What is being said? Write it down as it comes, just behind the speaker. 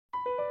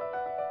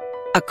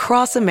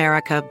Across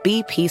America,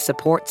 BP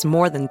supports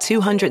more than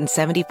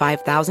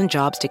 275,000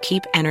 jobs to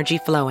keep energy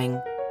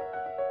flowing.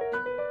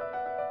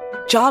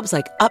 Jobs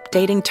like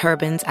updating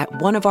turbines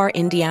at one of our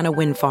Indiana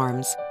wind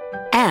farms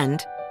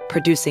and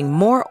producing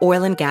more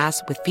oil and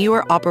gas with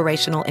fewer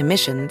operational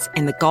emissions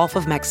in the Gulf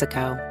of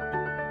Mexico.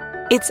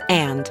 It's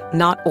and,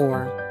 not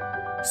or.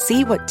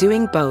 See what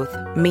doing both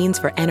means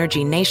for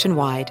energy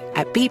nationwide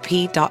at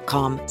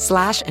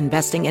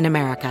bp.com/investing in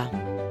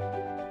America.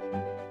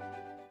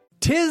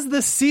 'Tis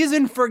the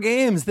season for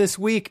games. This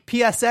week,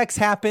 PSX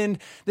happened.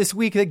 This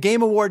week, the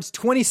Game Awards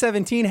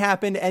 2017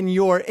 happened, and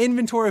your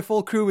Inventory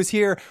Full crew is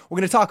here. We're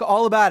going to talk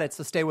all about it,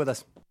 so stay with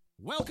us.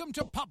 Welcome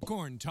to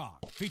Popcorn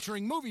Talk,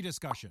 featuring movie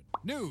discussion,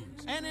 news,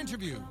 and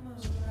interviews.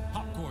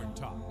 Popcorn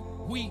Talk.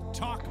 We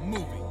talk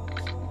movies.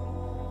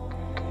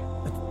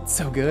 It's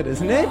so good,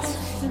 isn't it?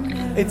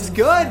 It's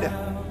good.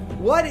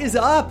 What is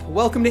up?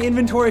 Welcome to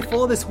Inventory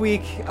Full this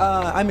week.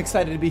 I'm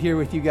excited to be here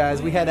with you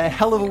guys. We had a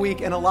hell of a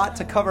week and a lot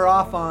to cover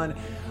off on.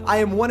 I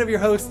am one of your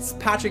hosts,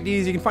 Patrick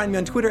Dees. You can find me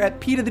on Twitter at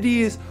P to the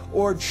D's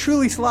or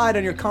Truly Slide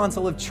on your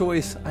console of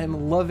choice. I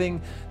am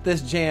loving this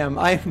jam.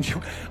 I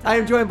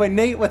am joined by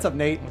Nate. What's up,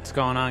 Nate? What's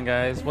going on,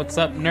 guys? What's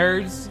up,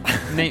 nerds?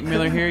 Nate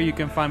Miller here. You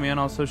can find me on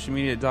all social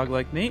media at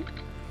DogLikeNate.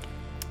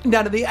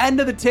 Down to the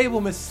end of the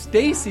table, Miss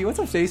Stacy. What's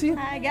up, Stacy?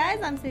 Hi guys,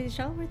 I'm Stacy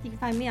Shuttleworth. You can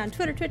find me on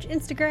Twitter, Twitch,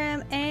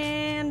 Instagram,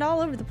 and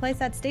all over the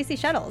place at Stacy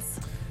Shuttles.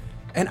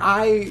 And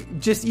I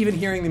just even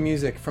hearing the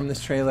music from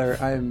this trailer,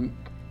 I am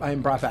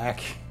brought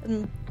back.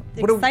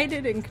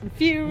 Excited and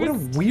confused. What a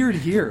weird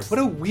year. What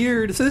a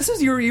weird. So this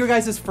is your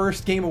guys'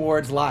 first Game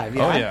Awards live.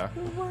 Yeah? Oh yeah,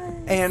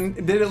 And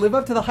did it live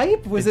up to the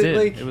hype? it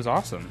did. It was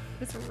awesome.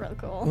 It's real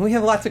cool. We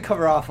have a lot to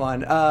cover off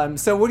on.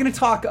 So we're going to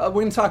talk. We're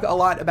going to talk a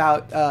lot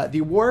about the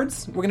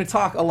awards. We're going to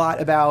talk a lot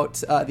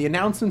about the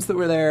announcements that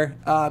were there.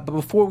 But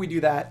before we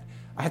do that,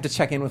 I have to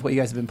check in with what you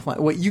guys have been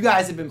playing. What you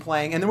guys have been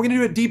playing, and then we're going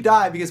to do a deep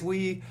dive because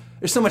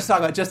there's so much to talk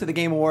about just at the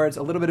Game Awards.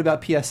 A little bit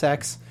about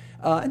PSX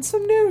and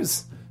some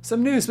news.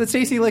 But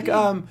Stacey,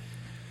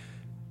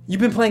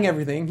 you've been playing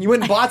everything. You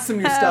went and bought some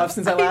new stuff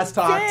since I last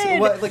talked. Did.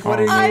 What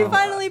are you? I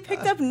finally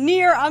picked up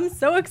Nier. I'm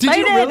so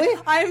excited. Did you really?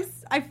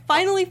 I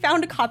finally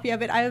found a copy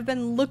of it. I have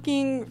been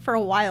looking for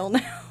a while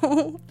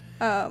now.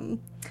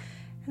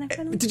 And I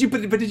finally...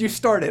 Did you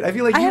start it? I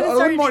feel like you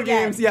own more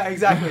games. Yeah,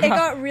 exactly. It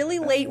got really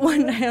late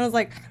one night. I was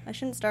like, I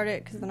shouldn't start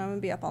it because then I'm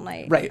gonna be up all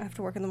night. Right. I have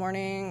to work in the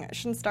morning. I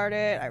shouldn't start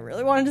it. I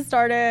really wanted to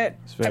start it.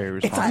 It's very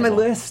responsible. It's on my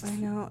list. I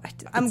know.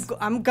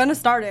 I'm gonna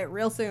start it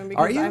real soon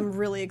because I'm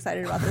really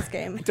excited about this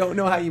game. I don't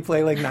know how you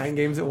play 9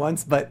 games at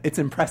once, but it's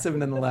impressive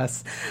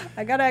nonetheless.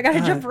 I gotta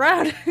jump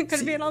around.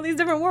 Gotta be in all these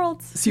different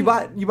worlds. So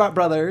you bought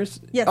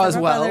Brothers. Yes, as I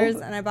bought well. Brothers,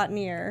 and I bought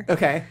Nier.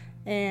 Okay.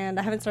 And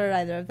I haven't started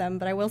either of them,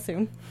 but I will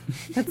soon.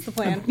 That's the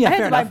plan. Yeah, I had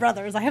fair to buy enough.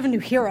 Brothers. I have a new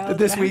hero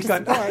This that I week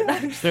have to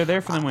support. They're there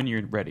for them when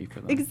you're ready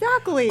for them.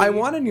 Exactly. I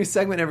want a new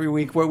segment every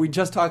week where we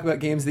just talk about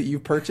games that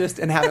you've purchased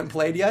and haven't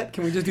played yet.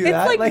 Can we just do It's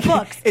that? like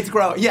books. It's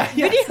growing. Yeah,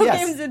 Video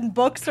yes. games and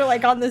books are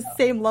on the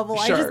same level.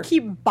 Sure. I just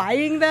keep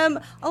buying them.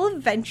 I'll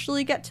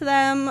eventually get to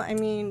them. I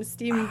mean,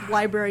 Steam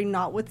library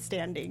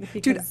notwithstanding.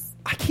 Because Dude,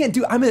 I can't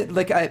do. I'm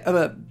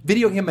a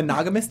video game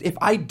monogamist. If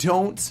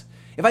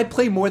I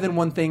play more than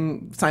one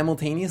thing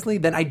simultaneously,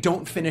 then I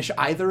don't finish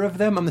either of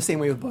them. I'm the same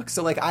way with books.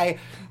 So I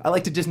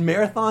like to just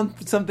marathon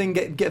something,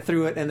 get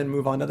through it, and then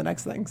move on to the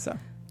next thing. So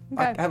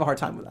Okay. I have a hard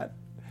time with that.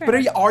 But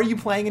are you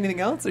playing anything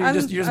else, or you're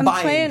just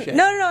buying shit?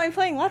 No, I'm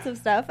playing lots of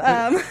stuff.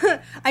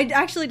 I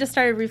actually just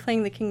started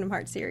replaying the Kingdom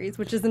Hearts series,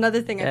 which is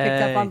another thing I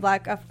picked up on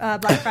Black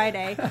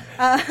Friday.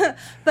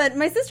 But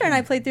my sister and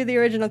I played through the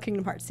original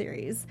Kingdom Hearts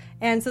series,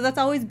 and so that's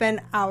always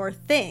been our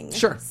thing.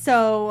 Sure.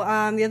 So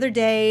the other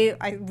day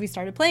we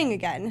started playing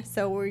again.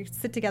 So we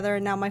sit together,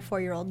 and now my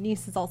 4-year-old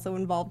niece is also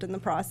involved in the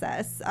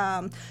process.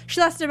 She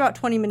lasted about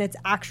 20 minutes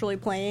actually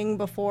playing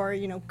before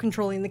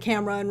controlling the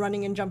camera and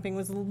running and jumping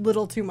was a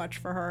little too much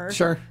for her.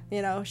 Sure.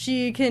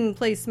 She can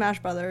play Smash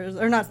Brothers,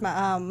 or not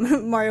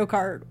Mario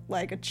Kart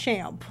like a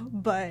champ,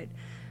 but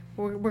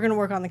we're going to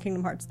work on the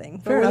Kingdom Hearts thing.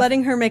 But we're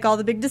letting her make all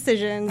the big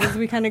decisions as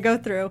we kind of go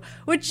through,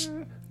 which...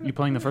 You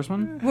playing the first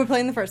one? We're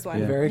playing the first one.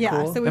 Yeah. Very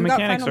cool. So The we've got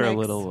mechanics Final are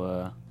Mix.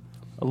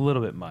 a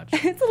little bit much.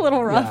 It's a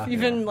little rough,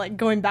 Yeah.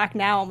 going back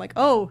now. I'm like,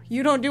 oh,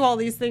 you don't do all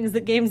these things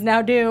that games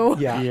now do.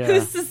 Yeah.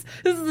 This is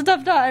a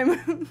tough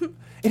time.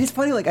 It is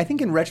funny. I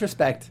think in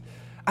retrospect,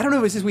 I don't know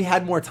if it's just we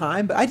had more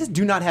time, but I just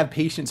do not have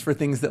patience for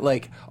things that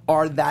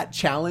are that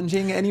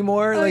challenging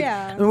anymore.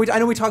 Yeah. I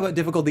know we talk about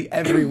difficulty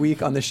every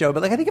week on the show,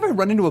 but I think if I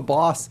run into a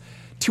boss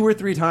 2 or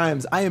 3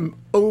 times, I am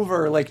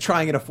over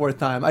trying it a 4th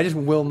time. I just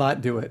will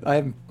not do it.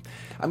 I'm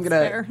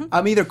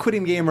either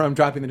quitting the game or I'm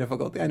dropping the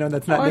difficulty. I know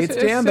that's not Nate's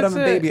jam, but I'm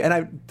a baby, and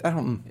I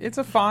don't. It's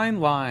a fine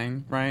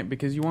line, right?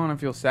 Because you want to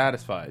feel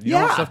satisfied. You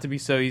want stuff to be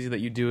so easy that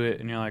you do it,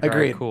 and you're like, Agreed.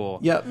 all right, cool.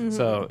 Yep. Mm-hmm.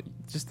 So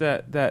just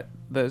that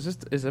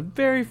is a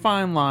very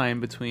fine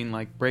line between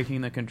breaking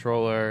the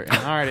controller and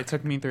all right, it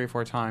took me 3 or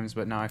 4 times,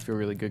 but now I feel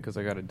really good because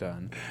I got it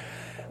done.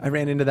 I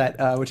ran into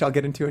that, which I'll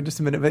get into in just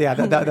a minute. But yeah,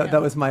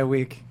 that was my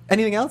week.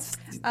 Anything else?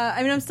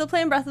 I'm still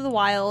playing Breath of the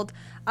Wild.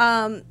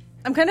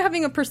 I'm kind of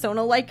having a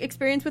Persona-like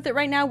experience with it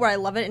right now, where I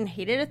love it and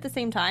hate it at the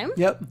same time.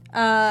 Yep.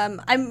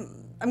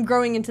 I'm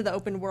growing into the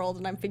open world,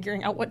 and I'm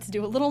figuring out what to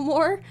do a little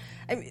more.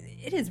 I mean,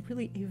 it is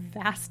really a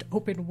vast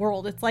open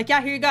world. It's like,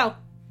 yeah, here you go.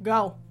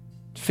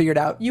 Figured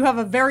out. You have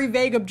a very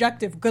vague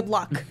objective. Good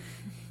luck.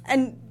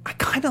 And I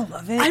kind of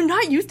love it. I'm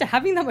not used to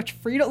having that much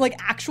freedom, like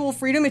actual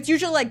freedom. It's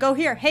usually like, go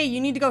here. Hey,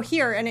 you need to go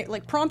here. And it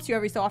like prompts you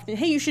every so often.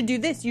 Hey, you should do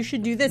this. You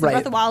should do this. Right. And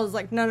Breath of the Wild is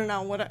like, no.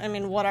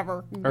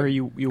 Whatever. Or are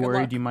you Good worried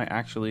luck. you might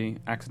actually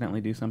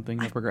accidentally do something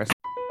that progresses?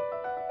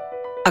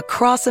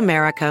 Across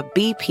America,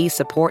 BP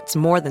supports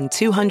more than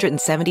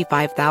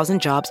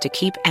 275,000 jobs to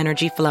keep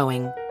energy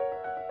flowing.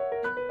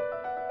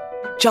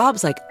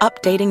 Jobs like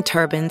updating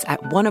turbines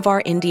at one of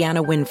our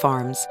Indiana wind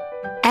farms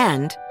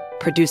and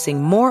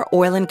producing more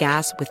oil and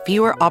gas with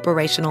fewer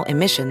operational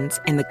emissions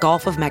in the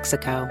Gulf of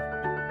Mexico.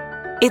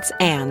 It's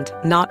and,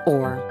 not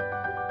or.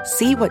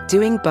 See what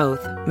doing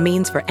both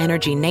means for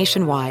energy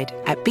nationwide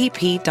at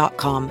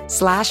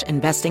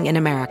bp.com/investing in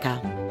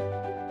America.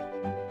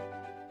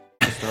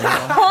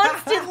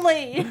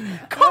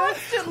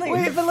 Constantly.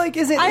 Wait, but like,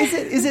 is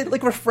it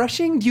like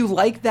refreshing? Do you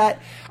like that?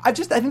 I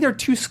think there are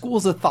two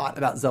schools of thought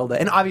about Zelda,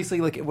 and obviously,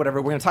 like,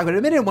 whatever, we're going to talk about it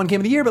in a minute. One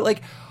game of the year, but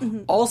like,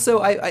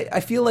 also, I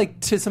feel like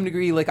to some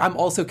degree, like, I'm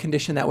also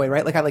conditioned that way,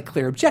 right? Like, I like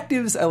clear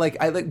objectives. I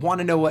want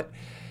to know what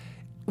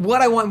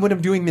I want when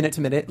I'm doing minute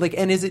to minute. Like,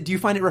 and do you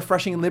find it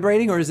refreshing and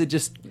liberating, or is it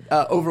just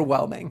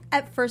overwhelming?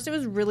 At first, it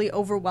was really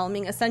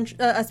overwhelming,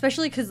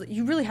 especially because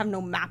you really have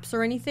no maps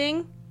or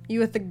anything.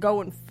 You have to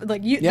go and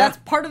that's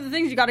part of the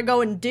things you got to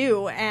go and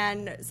do,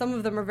 and some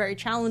of them are very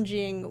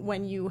challenging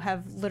when you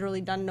have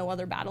literally done no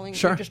other battling.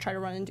 Sure. You just try to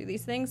run and do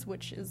these things,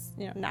 which is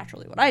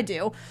naturally what I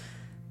do.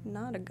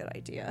 Not a good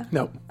idea.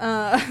 No.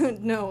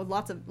 No,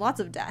 lots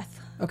of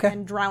death. Okay.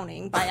 And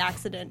drowning by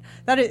accident.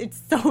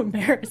 It's so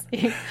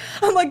embarrassing.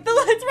 I'm like, the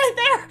light's right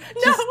there.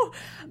 No.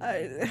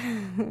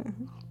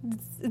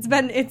 It's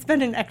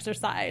been an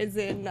exercise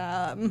in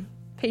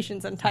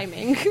patience and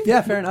timing.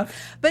 Yeah, fair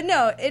enough. But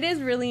no, it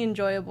is really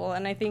enjoyable,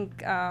 and I think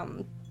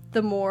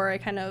the more I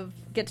kind of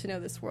get to know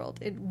this world,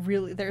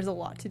 there's a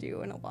lot to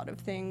do and a lot of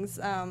things,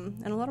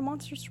 and a lot of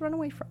monsters to run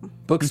away from.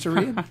 Books to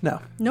read?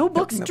 No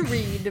books to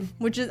read,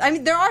 which is,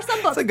 there are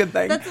some books. That's a good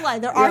thing. That's a lie.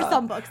 There are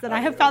some books that I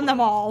have found them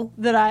all,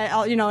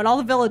 that in all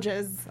the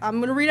villages. I'm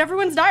going to read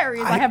everyone's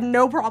diaries. I have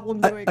no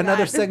problem doing that.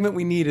 Another segment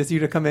we need is you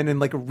to come in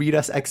and like read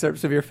us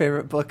excerpts of your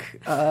favorite book,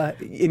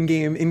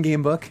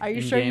 in-game book. Are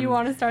you sure In-game you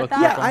want to start book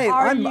that? Yeah,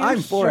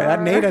 I'm for it.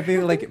 Nate, I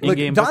feel like, look,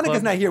 In-game book Donica's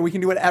club. not here. We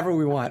can do whatever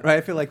we want, right?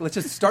 I feel like let's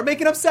just start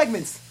making up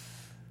segments.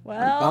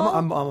 Well,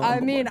 I'm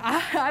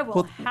I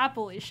will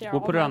happily share.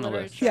 We'll all put it my on the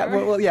list.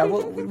 literature. Yeah,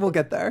 we'll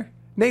get there.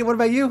 Nate, what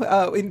about you?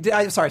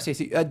 Sorry,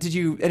 Stacey. Did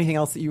you anything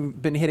else that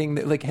you've been hitting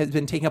that like has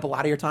been taking up a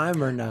lot of your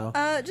time, or no?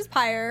 Just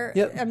Pyre.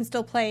 Yep. I'm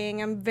still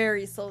playing. I'm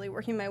very slowly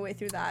working my way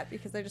through that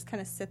because I just kind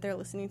of sit there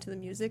listening to the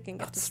music and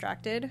get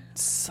distracted.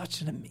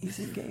 Such an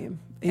amazing game.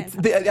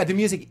 The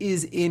music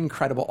is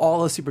incredible.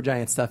 All the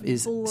Supergiant stuff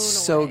is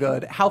so away.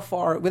 good. How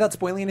far, without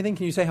spoiling anything,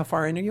 can you say how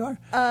far in you are?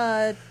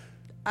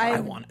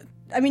 I want it.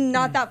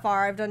 Not that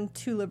far. I've done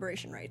 2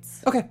 liberation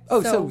rites. Okay.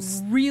 Oh, so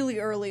so really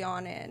early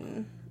on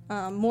in,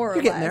 more or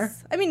You're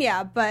less. getting there.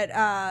 Yeah, but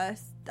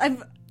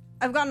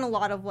I've gotten a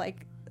lot of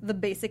like the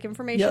basic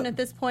information Yep. at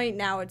this point.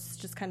 Now it's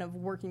just kind of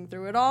working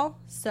through it all.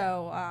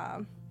 So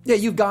yeah,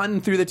 you've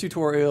gotten through the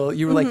tutorial.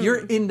 You were like,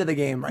 you're into the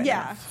game right now.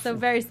 yeah, so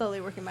very slowly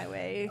working my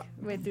way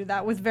through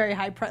that with very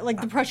high pressure.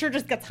 Like the pressure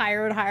just gets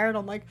higher and higher, and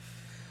I'm like,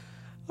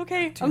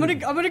 okay, I'm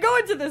gonna go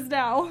into this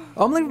now.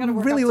 I'm like gonna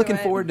work really up to looking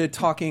it. forward to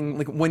talking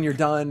like when you're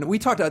done. We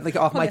talked like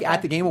off mic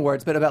at the Game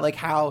Awards, but about like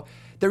how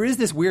there is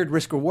this weird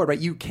risk reward, right?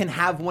 You can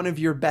have one of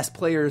your best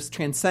players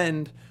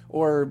transcend,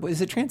 or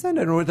is it transcend?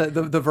 I don't know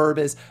what the verb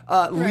is.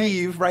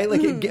 Leave, right?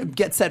 Like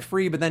get set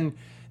free, but then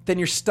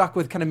you're stuck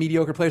with kind of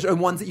mediocre players or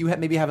ones that you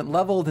maybe haven't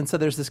leveled, and so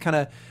there's this kind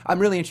of. I'm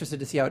really interested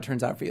to see how it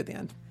turns out for you at the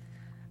end.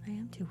 I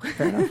am too.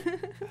 Fair enough.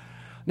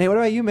 Nate, what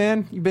about you,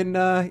 man? You've been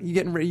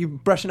you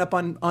brushing up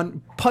on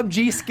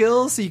PUBG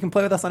skills so you can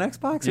play with us on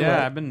Xbox? or Yeah,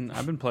 what?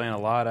 I've been playing a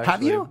lot. Actually.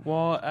 Have you?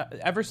 Well,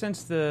 ever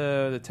since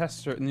the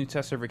new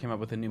test server came up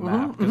with a new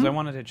map, because I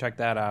wanted to check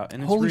that out,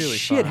 and it's Holy really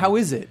shit! fun. How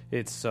is it?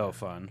 It's so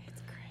fun.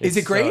 Is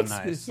it great? So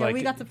nice. Yeah, Like,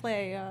 we got to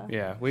play.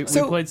 Yeah, we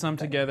So- played some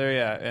together.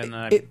 Yeah, and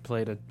I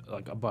played a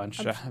bunch.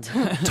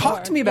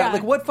 Talk to me about Yeah,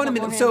 like what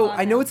fundamental. So hands-on,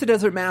 I know yeah. it's a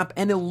desert map,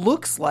 and it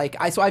looks like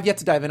I've yet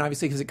to dive in,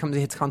 obviously, because it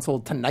hits console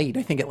tonight.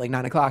 I think at like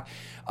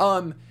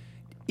 9:00.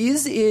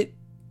 Is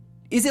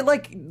it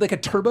like a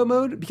turbo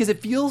mode? Because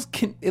it feels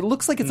it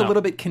looks like it's a No.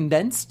 little bit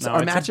condensed. No,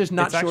 Our it's matches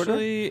not it's shorter.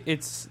 Actually,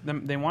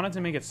 they wanted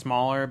to make it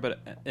smaller, but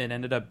it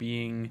ended up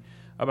being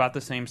about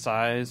the same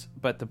size.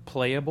 But the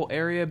playable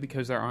area,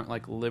 because there aren't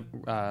like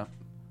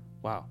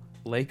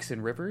lakes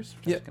and rivers.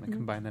 I'm just going to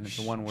combine that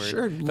into one word.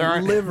 Sure, There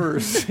aren't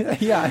livers.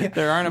 Yeah.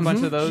 there aren't a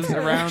bunch of those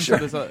around,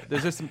 Sure. so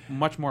there's just a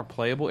much more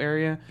playable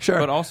area. Sure.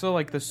 But also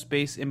like the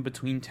space in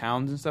between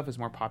towns and stuff is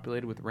more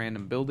populated with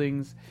random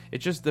buildings. It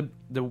just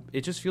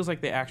it just feels like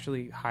they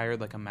actually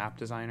hired like a map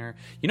designer.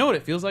 You know what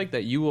it feels like?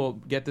 That you will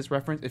get this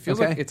reference. It feels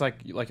Okay. like it's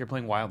like you're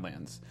playing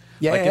Wildlands.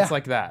 Yeah, like yeah, it's yeah.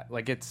 like that.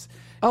 Like it's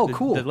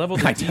Cool. The level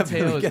of I detail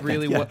definitely is get that,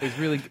 really yeah. what is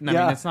really. I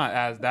Yeah. mean, it's not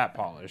as that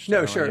polished. No,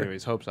 I don't sure. want to get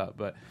his hopes up,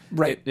 but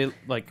Right. It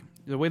like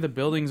the way the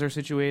buildings are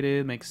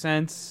situated makes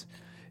sense.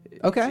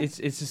 Okay. It's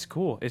just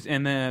cool.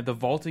 And the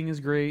vaulting is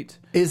great.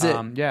 Is it?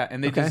 Yeah,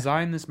 and they Okay.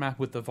 designed this map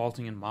with the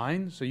vaulting in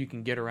mind, so you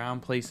can get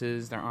around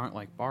places. There aren't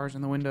like bars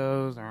in the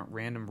windows. There aren't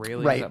random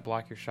railings Right. that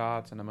block your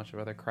shots, and a bunch of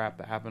other crap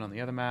that happened on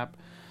the other map.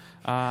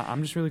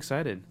 I'm just really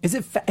excited. Is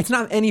it? It's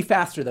not any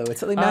faster though.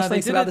 It's like Match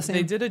Link's about the same.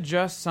 They did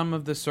adjust some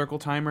of the circle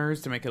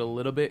timers to make it a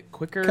little bit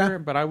quicker, Okay.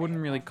 but I wouldn't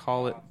really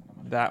call it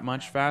that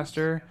much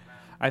faster.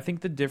 I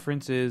think the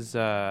difference is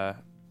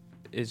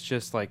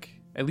just like,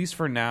 at least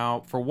for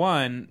now, for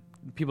one,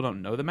 people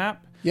don't know the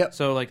map. Yep.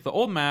 So like the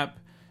old map,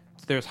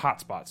 there's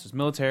hotspots. There's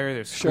military,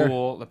 there's Sure.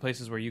 school, the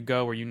places where you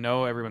go where you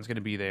know everyone's going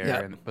to be there,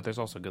 Yep. but there's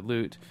also good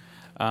loot.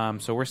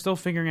 So we're still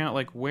figuring out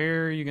like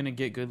where are you going to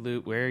get good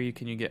loot,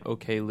 can you get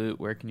okay loot,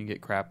 where can you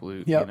get crap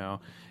loot, Yep. you know.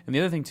 And the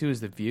other thing too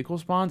is the vehicle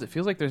spawns. It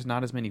feels like there's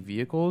not as many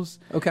vehicles.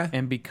 Okay.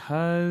 And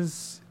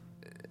because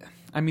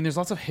I mean there's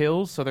lots of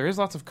hills, so there is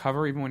lots of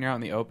cover even when you're out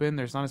in the open.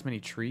 There's not as many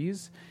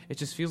trees. It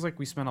just feels like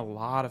we spend a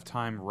lot of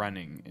time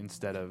running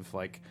instead of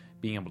like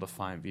being able to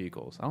find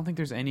vehicles. I don't think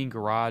there's any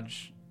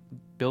garage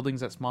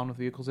buildings that spawn with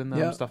vehicles in them,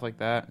 Yep. stuff like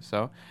that.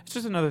 So it's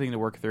just another thing to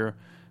work through.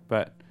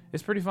 But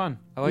it's pretty fun.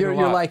 I like it a lot.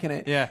 You're liking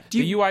it. Yeah. Do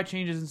The you- UI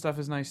changes and stuff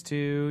is nice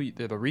too.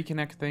 The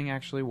reconnect thing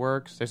actually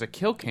works. There's a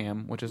kill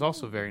cam, which is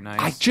also very nice.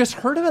 I just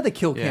heard about the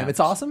kill cam. Yeah.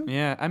 It's awesome.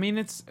 Yeah, I mean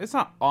it's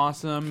not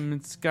awesome.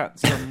 It's got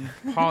some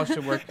polish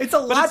to work. It's a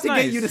but lot it's to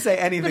nice. get you to say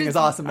anything But is it's-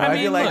 awesome. Though. I I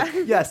mean, feel like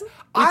look, yes, It's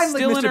I'm like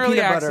still Mr. in early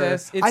Peanut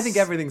access. Butter. I think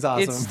everything's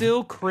awesome. It's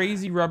still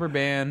crazy rubber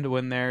band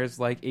when there's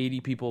like 80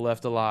 people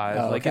left alive.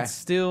 Oh, like okay. it's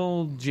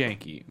still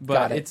janky, Got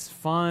but it. it's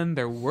fun.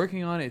 They're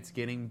working on it. It's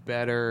getting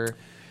better.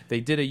 They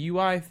did a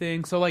UI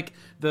thing. So like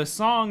the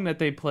song that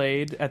they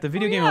played at the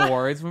Video Game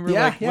Awards, when we were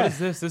Yeah, like, yeah. what is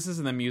this? This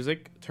isn't the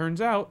music. Turns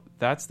out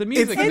that's the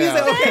music. It's the now.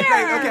 music. Okay,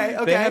 there. great.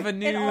 Okay. They have a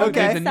new, all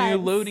there's a makes new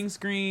sense. loading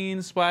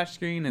screen, splash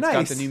screen. It's got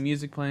Nice. the new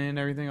music playing and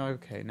everything.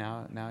 Okay,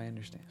 now I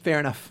understand. Fair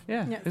enough.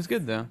 Yeah, Yes. it's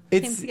good though.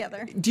 It's,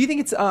 together. Do you think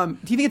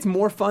it's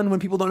more fun when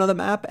people don't know the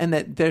map and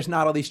that there's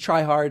not all these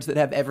tryhards that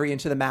have every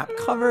inch of the map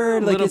covered?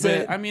 A Like, little is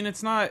bit. it? I mean,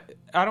 it's not.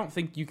 I don't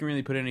think you can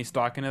really put any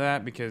stock into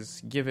that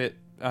because give it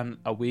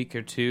a week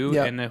or two,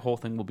 Yep. and the whole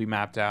thing will be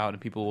mapped out,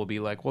 and people will be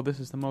like, "Well, this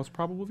is the most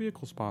probable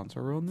vehicle spawn, so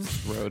we're on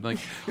this road." Like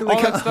all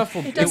Like, that stuff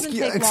will. It doesn't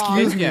take long.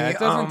 excuse me. Yeah, it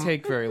doesn't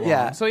take very long.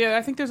 yeah. So yeah,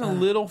 I think there's a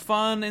little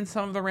fun in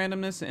some of the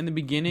randomness in the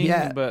beginning.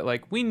 Yeah. But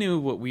like we knew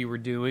what we were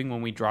doing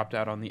when we dropped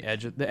out on the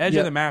edge. The edge Yep.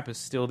 of the map is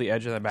still the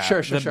edge of the map.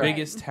 Sure, the sure.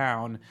 biggest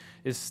town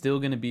is still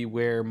going to be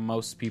where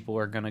most people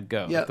are going to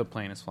go Yep. if the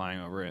plane is flying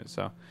over it.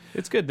 So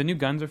it's good. The new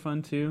guns are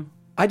fun too.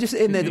 I just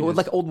in the changes.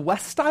 like old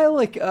West style,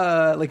 like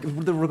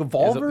the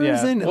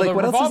revolvers and well, like the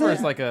what else revolver is is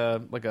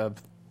it?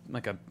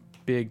 like a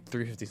big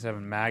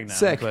 357 Magnum.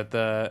 Sick. But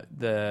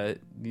they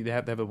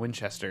have a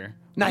Winchester.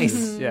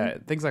 Nice. Yeah,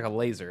 things like a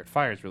laser. It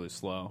fires really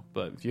slow,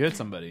 but if you hit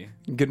somebody,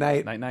 Good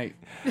night. night.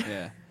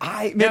 Yeah.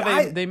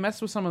 They They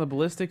messed with some of the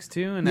ballistics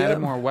too, and Yeah. added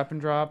more weapon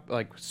drop,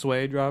 like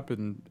sway drop,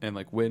 and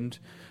like wind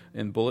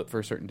and bullet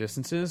for certain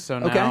distances. So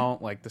now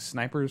like the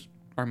snipers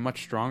are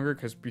much stronger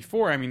because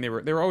before, I mean, they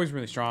were always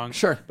really strong.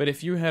 Sure. But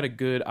if you had a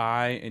good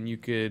eye and you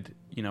could,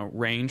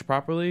 range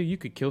properly, you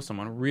could kill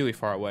someone really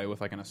far away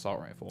with like an assault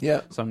rifle.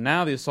 Yeah. So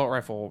now the assault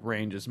rifle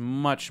range is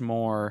much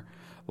more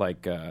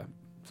like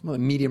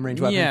medium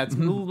range weapon. yeah, it's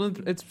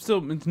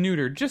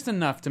neutered just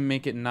enough to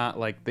make it not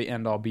like the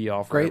end all be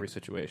all for Great. every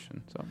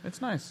situation. So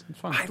it's nice. It's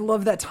fun. I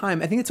love that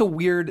time. I think it's a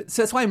weird.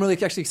 So that's why I'm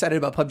really actually excited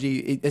about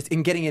PUBG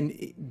in getting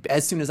in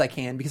as soon as I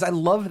can because I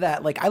love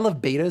that. Like I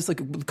love betas,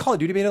 like Call of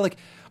Duty beta. Like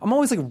I'm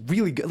always like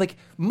really good, like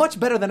much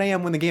better than I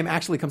am when the game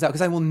actually comes out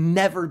because I will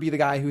never be the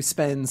guy who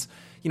spends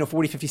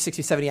 40, 50,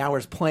 60, 70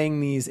 hours playing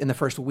these in the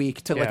first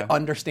week to Yeah. like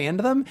understand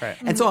them. Right.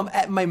 And so I'm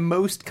at my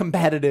most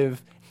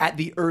competitive at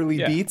the early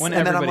Yeah, beats, when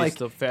and then I'm everybody's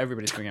like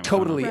everybody's doing it.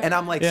 totally, and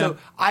I'm like Yeah. so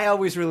I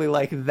always really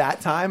like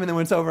that time, and then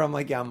when it's over, I'm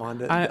like I'm on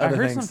to I other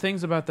heard things. some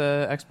things about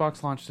the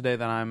Xbox launch today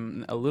that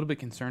I'm a little bit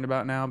concerned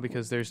about now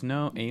because there's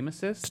no aim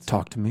assist,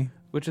 Talk to me.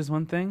 which is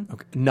one thing.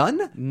 Okay.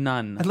 None.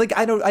 None. Like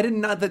I did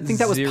not think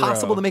that was Zero.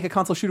 possible to make a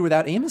console shooter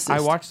without aim assist.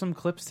 I watched some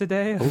clips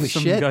today of Holy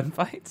some shit.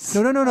 gunfights.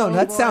 No, Oh,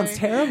 that boy. sounds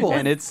terrible.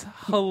 And it's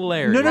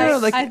hilarious. No,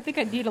 like I think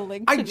I need a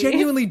link. I to these.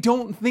 genuinely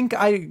don't think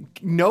I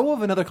know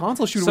of another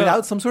console shooter So-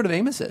 without some sort of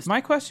aim assist. My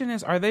question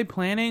is, are they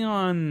planning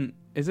on?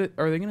 Are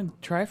they going to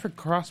try for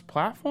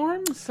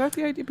cross-platform? Is that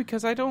the idea?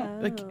 Because I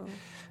don't like.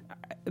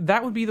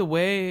 that would be the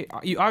way.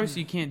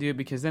 Obviously, you can't do it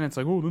because then it's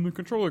like, oh, then the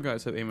controller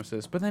guys have aim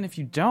assist. But then if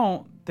you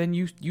don't, then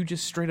you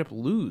just straight up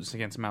lose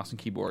against mouse and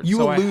keyboard. You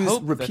so will I lose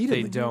hope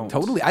repeatedly. That they don't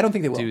Totally. I don't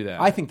think they will. do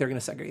that. I think they're going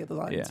to segregate those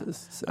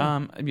audiences.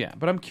 So. Yeah,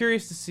 but I'm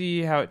curious to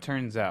see how it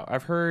turns out.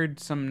 I've heard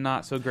some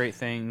not so great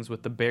things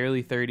with the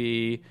barely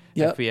 30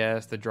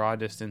 FPS. The draw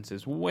distance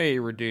is way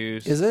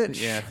reduced. Is it?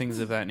 Yeah, things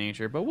of that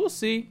nature. But we'll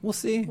see. We'll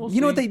see. We'll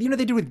you know see. what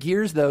they did with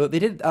Gears though? They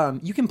did.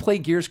 You can play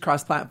Gears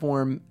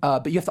cross-platform,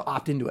 but you have to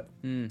opt into it.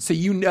 So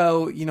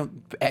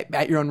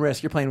at your own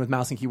risk, you're playing with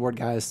mouse and keyboard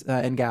guys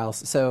and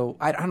gals. So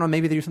I don't know.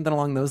 Maybe they do something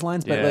along those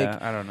lines. But Yeah,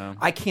 I don't know.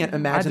 I can't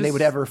imagine they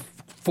would ever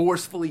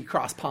forcefully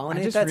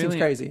cross-pollinate. That seems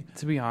crazy.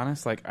 To be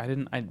honest, like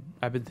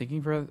I've been thinking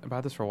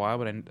about this for a while,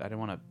 but I didn't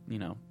want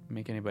to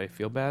make anybody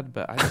feel bad.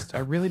 But I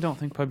really don't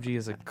think PUBG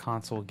is a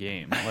console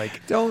game.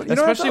 Like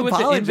especially with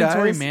the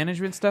inventory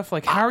management stuff.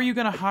 Like how are you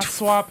going to hot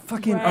swap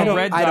a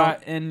red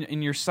dot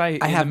in your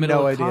sight in the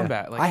middle of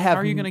combat? Like how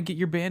are you going to get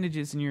your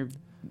bandages and your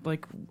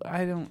like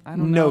I don't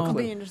know. It'll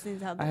be interesting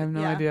to I have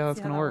no idea how that's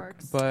going to work,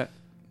 but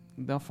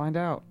they'll find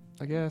out,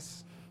 I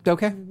guess.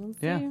 Okay.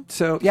 Yeah.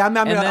 So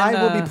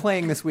I will be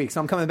playing this week.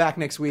 So I'm coming back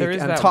next week.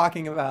 And I'm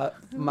talking about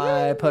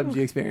my PUBG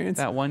experience.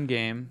 That one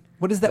game.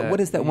 What is that? What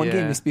is that one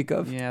game you speak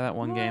of? Yeah, that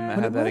one game that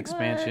had that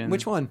expansion.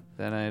 Which one?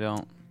 That I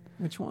don't.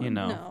 Which one? You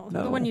know,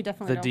 no, the one you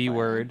definitely the don't D play.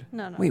 word.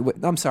 No. Wait,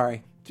 I'm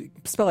sorry.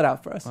 Spell it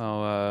out for us.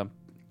 Oh,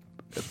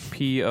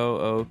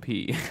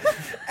 POOP.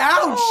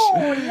 Ouch!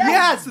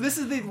 Yeah. So this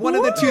is one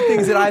of the two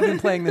things that I've been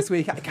playing this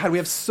week. God, we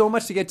have so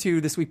much to get to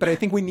this week, but I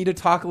think we need to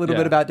talk a little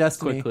bit about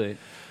Destiny. Quickly.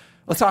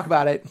 Let's talk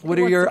about it. What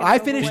are your? I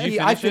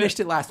finished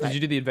it last night. Did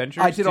you do the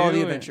adventures? I did all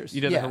the adventures.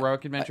 You did the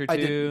heroic adventure I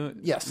too.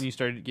 Yes. And you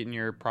started getting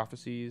your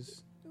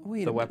prophecies.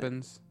 Wait, the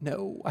weapons.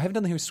 No, I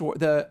haven't done the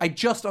sword. I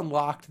just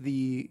unlocked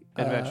the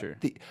adventure.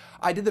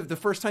 I did the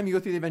first time you go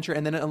through the adventure,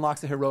 and then it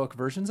unlocks the heroic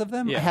versions of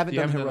them. Yeah, I haven't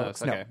done those.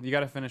 heroics. No. Okay, you got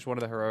to finish one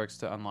of the heroics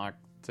to unlock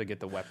to get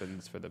the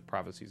weapons for the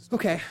prophecies.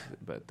 Okay,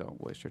 but don't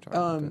waste your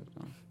time. With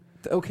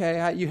it.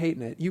 Okay, you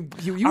hating it? You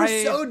were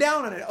so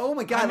down on it. Oh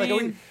my god! I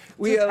mean,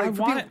 I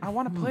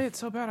want to play it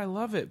so bad. I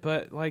love it,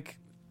 but like.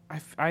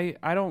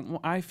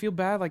 I feel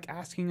bad like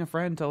asking a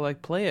friend to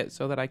like play it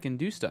so that I can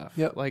do stuff.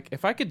 Yep. Like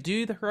if I could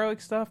do the heroic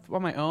stuff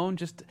on my own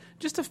just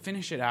to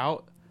finish it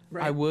out,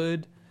 right. I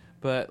would.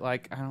 But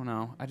like I don't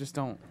know. I just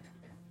don't.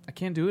 I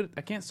can't do it.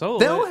 I can't solo.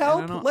 They'll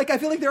help. Like I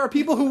feel like there are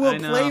people who will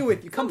play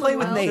with you. Come play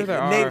with Nate.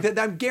 Nate,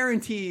 I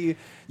guarantee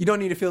you don't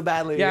need to feel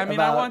badly. Yeah, I mean,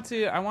 I want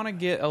to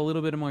get a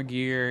little bit of more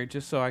gear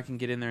just so I can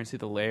get in there and see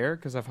the lair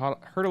because I've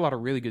heard a lot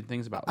of really good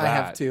things about that. I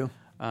have too.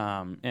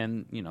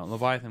 And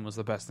Leviathan was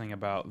the best thing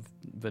about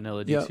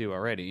Vanilla D2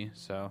 already.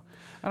 So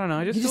I don't know.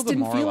 I just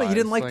didn't feel it. You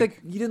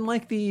didn't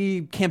like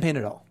the campaign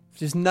at all.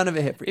 Just none of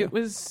it hit for you.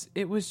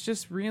 It was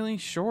just really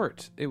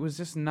short. It was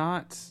just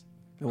not.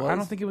 I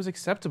don't think it was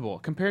acceptable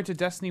compared to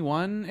Destiny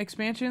 1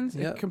 expansions.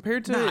 Yep.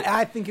 Compared to,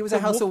 I think it was a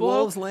House of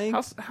Wolves link.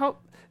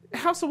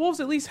 House of Wolves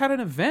at least had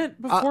an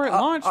event before it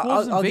launched.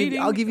 Wolves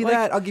Invading. I'll give you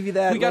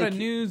that. We got a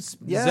new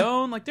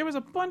zone. Like there was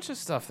a bunch of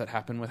stuff that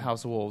happened with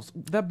House of Wolves.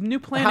 The new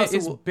planet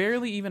is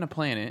barely even a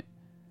planet.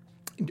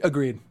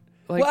 Agreed.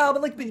 But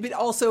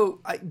also,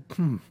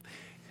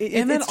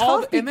 it's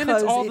all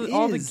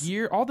the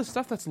gear, all the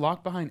stuff that's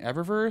locked behind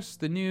Eververse,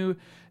 the new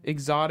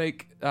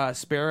exotic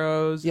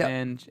sparrows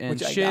and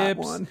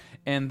ships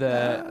and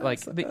the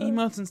the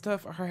emotes and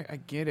stuff. All right, I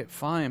get it,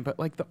 fine, but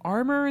like the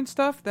armor and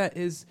stuff that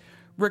is.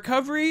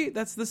 Recovery,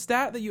 that's the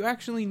stat that you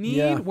actually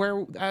need,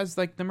 whereas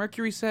like the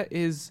Mercury set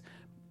is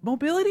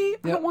mobility.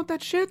 I don't want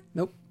that shit.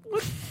 Nope.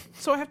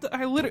 So I have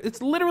to,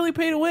 it's literally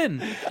pay to win.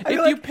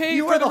 If you pay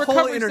for the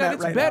recovery stat,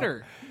 it's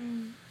better.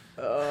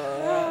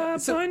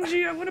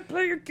 Bungie, I want to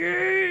play your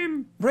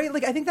game. Right,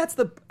 like I think that's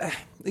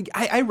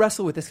I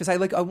wrestle with this because I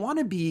want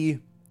to be...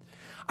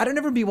 I don't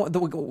ever be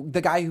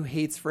the guy who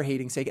hates for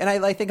hating's sake. And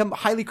I think I'm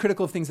highly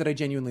critical of things that I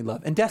genuinely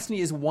love. And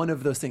Destiny is one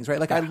of those things, right?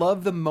 Like I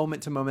love the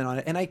moment to moment on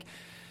it. And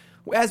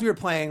as we were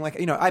playing,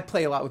 I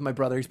play a lot with my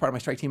brother. He's part of my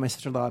strike team, my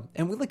sister-in-law.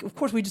 And we of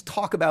course, we just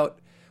talk about,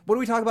 what do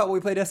we talk about when we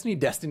play Destiny?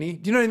 Destiny.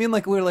 Do you know what I mean?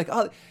 Like, we're like,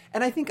 oh.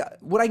 And I think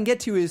what I can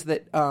get to is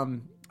that,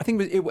 I think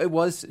it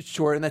was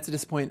short, and that's a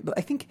disappointment. But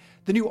I think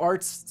the new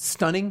art's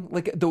stunning.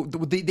 Like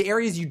the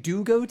areas you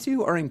do go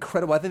to are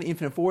incredible. I think the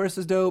Infinite Forest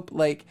is dope.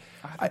 Like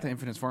I thought the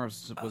Infinite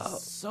Forest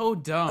was so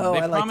dumb. Oh, they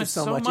I liked it promised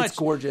so much. It's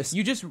gorgeous.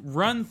 You just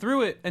run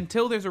through it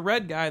until there's a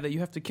red guy that you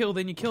have to kill.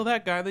 Then you kill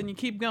that guy. Then you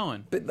keep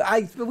going.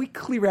 But we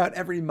clear out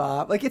every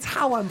mob. Like it's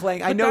how I'm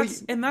playing. I know,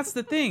 and that's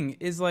the thing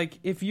is like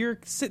if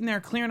you're sitting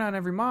there clearing out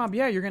every mob,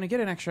 you're going to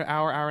get an extra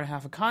hour and a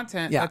half of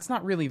content. That's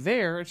not really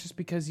there. It's just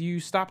because you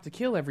stop to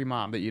kill every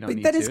mob that you don't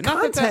need to. That is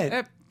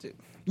content.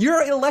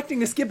 You're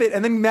electing to skip it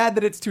and then mad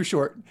that it's too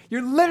short.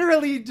 You're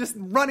literally just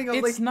running.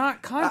 It's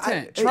not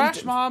content.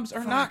 Trash mobs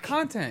are not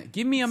content.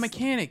 Give me a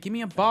mechanic. Give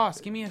me a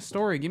boss. Give me a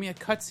story. Give me a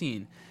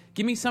cutscene.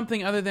 Give me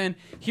something other than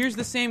here's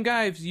the same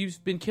guy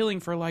you've been killing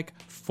for like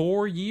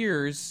 4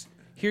 years.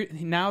 Here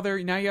now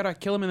you gotta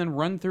kill him and then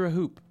run through a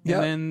hoop.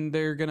 And then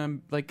they're gonna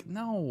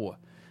no.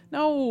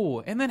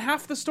 No, and then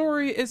half the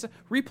story is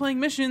replaying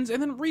missions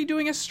and then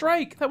redoing a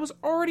strike that was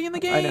already in the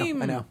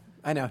game.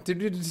 I know.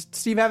 Did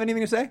Steve have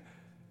anything to say?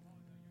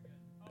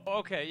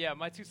 Okay, yeah,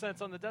 my 2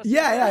 cents on the Destiny.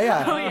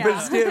 Yeah. Oh, yeah.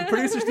 But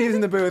Producer Steve's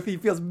in the booth. He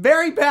feels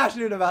very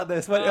passionate about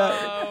this.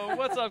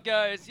 What's up,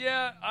 guys?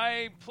 Yeah,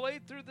 I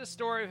played through this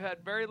story. I've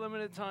had very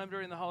limited time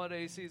during the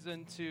holiday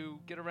season to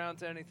get around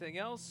to anything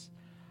else.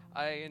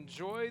 I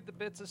enjoyed the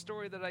bits of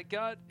story that I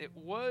got. It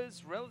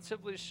was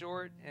relatively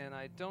short, and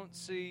I don't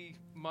see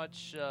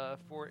much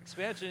for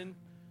expansion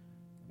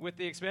with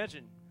the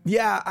expansion.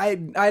 Yeah, I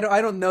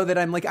don't know that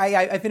I'm like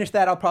I finished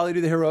that. I'll probably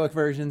do the heroic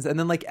versions, and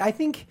then like I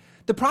think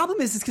the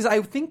problem is because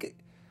I think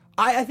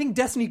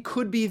Destiny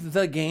could be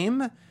the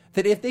game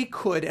that if they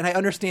could, and I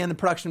understand the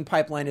production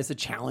pipeline is a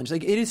challenge.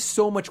 Like it is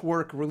so much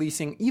work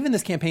releasing even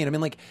this campaign. I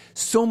mean, like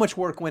so much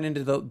work went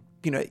into the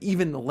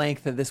even the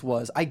length that this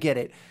was. I get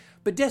it.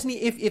 But Destiny,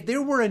 if there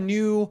were a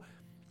new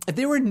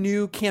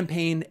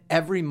campaign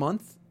every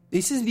month,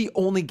 this is the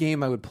only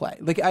game I would play.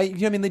 Like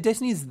the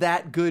Destiny is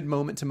that good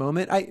moment to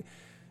moment.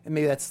 And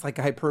maybe that's like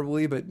a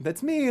hyperbole, but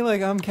that's me.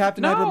 Like I'm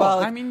Captain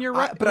Hyperbolic. I mean you're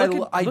right. But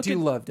I do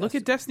love Destiny. Look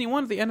at Destiny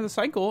 1 at the end of the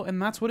cycle,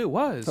 and that's what it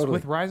was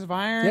with Rise of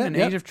Iron and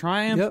Yep. Age of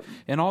Triumph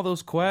and all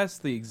those quests,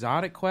 the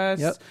exotic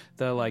quests,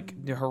 the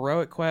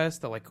heroic quests,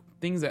 the like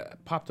things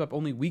that popped up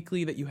only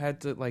weekly that you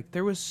had to like.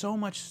 There was so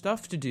much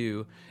stuff to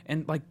do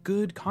and like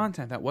good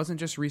content that wasn't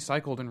just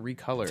recycled and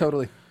recolored.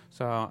 Totally.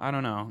 So I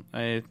don't know.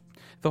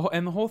 The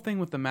whole thing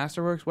with the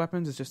Masterworks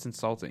weapons is just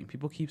insulting.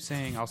 People keep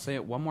saying, I'll say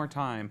it one more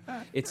time,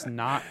 it's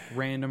not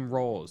random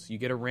rolls. You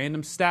get a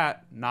random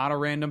stat, not a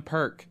random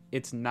perk.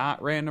 It's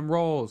not random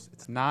rolls.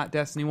 It's not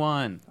Destiny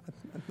 1.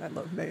 I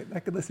love Nate. I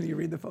could listen to you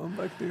read the phone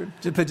book, dude.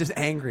 Just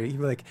angry.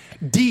 You'd be like,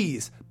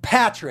 D's,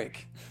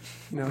 Patrick.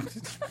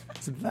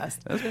 It's the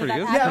best. That's pretty good.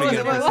 Yeah, Pretty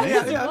it good was.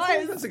 impersonation.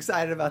 I was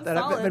excited about that.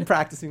 I've been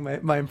practicing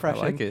my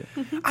impression. I like it.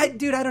 I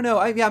don't know.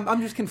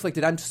 I'm just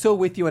conflicted. I'm so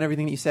with you on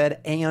everything that you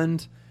said,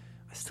 and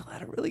I still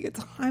had a really good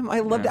time. I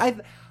loved it.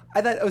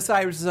 I thought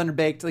Osiris is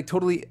underbaked, like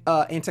totally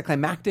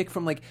anticlimactic.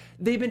 From like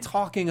they've been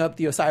talking up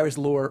the Osiris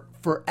lore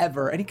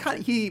forever, and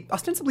he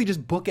ostensibly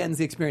just bookends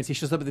the experience. He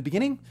shows up at the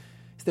beginning,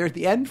 he's there at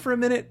the end for a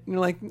minute, and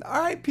you're like,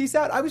 all right, peace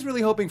out. I was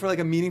really hoping for like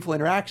a meaningful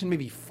interaction,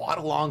 maybe fought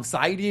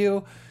alongside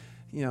you.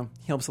 He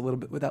helps a little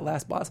bit with that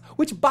last boss.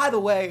 Which, by the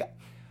way,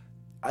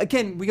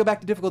 again, we go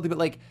back to difficulty, but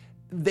like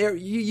there,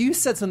 you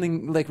said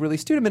something like really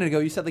astute a minute ago.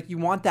 You said like you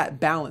want that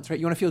balance, right?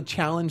 You want to feel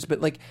challenged,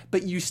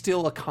 but you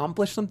still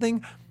accomplish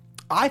something.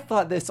 I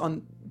thought this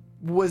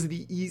was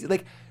the easy,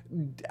 like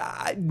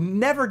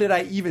never did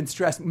I even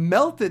stress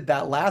melted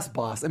that last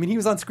boss. I mean, he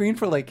was on screen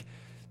for like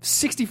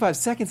 65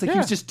 seconds. Like he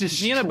was just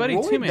destroyed. Me and a buddy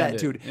that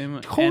dude.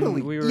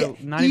 Totally. And we were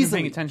not even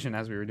paying attention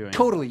as we were doing it.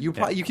 Totally. You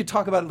could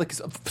talk about it like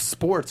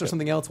sports or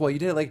something else while you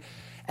did it. Like,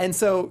 and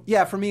so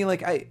yeah, for me,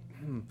 like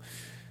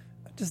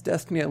just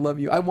Destiny. I love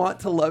you. I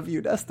want to love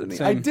you, Destiny.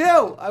 Same. I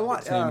do. I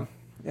want. Same.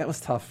 Yeah, it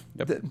was tough.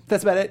 Yep.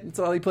 That's about it. That's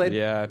all you played.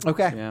 Yeah.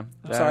 Okay. Yeah.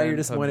 I'm sorry you're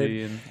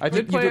disappointed. I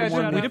did You play. did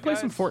warn me. We did play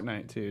Guys. some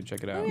Fortnite too.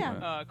 Check it out. Oh,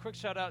 yeah. Quick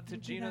shout out to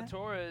Gina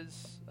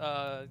Torres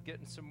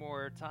getting some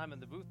more time in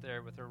the booth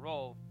there with her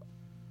role.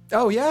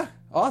 Oh yeah,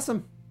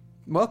 awesome.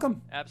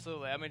 Welcome.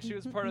 Absolutely. I mean, she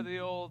was part of the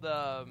old.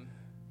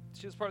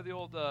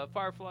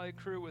 Firefly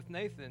crew with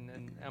Nathan,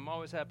 and I'm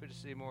always happy to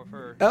see more of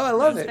her. Oh, I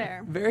love That's it.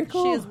 fair. Very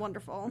cool. She is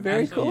wonderful.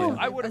 Very Absolutely. cool.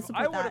 I would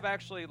support have that.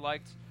 actually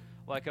liked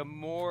like a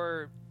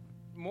more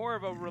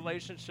of a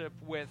relationship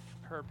with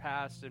her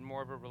past and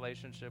more of a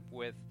relationship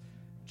with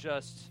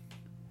just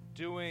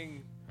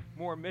doing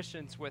more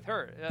missions with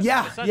her. That's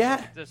Yeah, essentially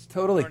yeah, just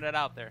totally. throwing it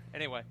out there.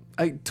 Anyway,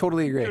 I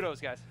totally agree.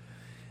 kudos, guys.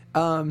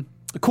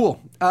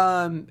 Cool.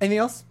 Anything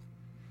else?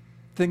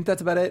 Think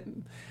that's about it.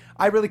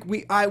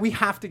 We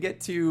have to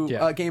get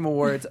to Game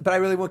Awards, but I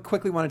really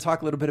quickly want to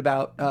talk a little bit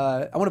about.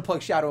 I want to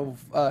plug Shadow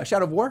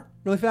of War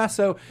really fast.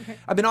 So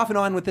I've been off and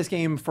on with this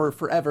game for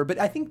forever, but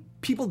I think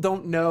people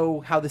don't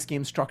know how this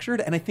game's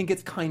structured, and I think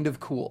it's kind of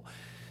cool.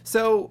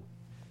 So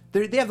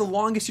they have the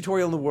longest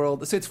tutorial in the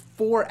world. So it's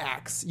 4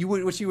 acts,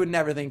 which you would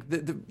never think.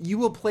 You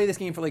will play this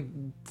game for like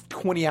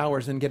 20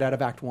 hours and get out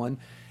of Act 1.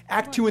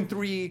 Act 2 and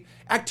 3.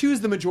 Act 2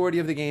 is the majority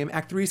of the game.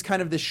 Act 3 is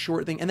kind of this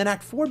short thing. And then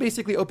Act 4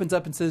 basically opens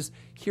up and says,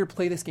 here,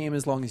 play this game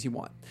as long as you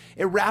want.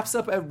 It wraps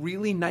up a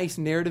really nice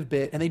narrative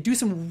bit, and they do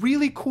some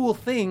really cool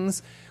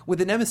things with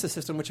the Nemesis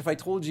system, which if I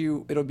told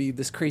you, it'll be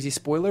this crazy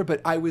spoiler,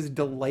 but I was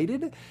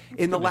delighted.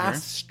 In the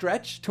last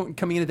stretch,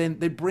 coming into then,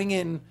 they bring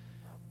in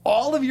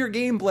all of your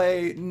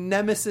gameplay,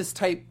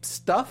 Nemesis-type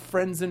stuff,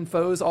 friends and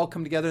foes all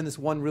come together in this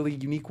one really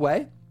unique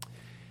way.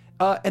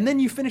 And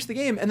then you finish the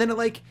game, and then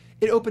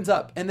it opens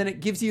up, and then it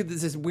gives you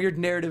this weird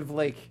narrative,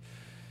 like,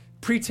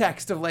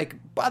 pretext of, like,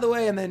 by the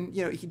way, and then,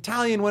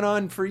 Italian went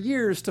on for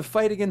years to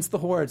fight against the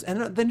hordes,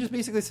 and then just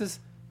basically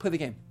says, play the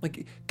game.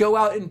 Like, go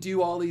out and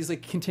do all these,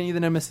 like, continue the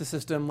Nemesis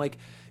system, like,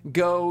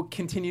 go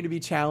continue to be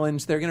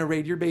challenged. They're going to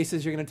raid your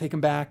bases, you're going to take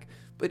them back.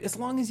 But as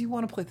long as you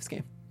want to play this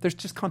game, there's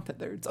just content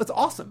there. It's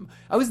awesome.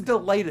 I was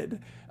delighted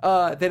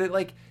that it,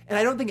 like, and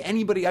I don't think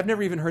anybody, I've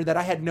never even heard that.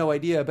 I had no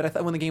idea, but I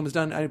thought when the game was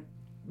done, I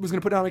was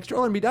going to put it on my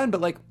controller and be done, but,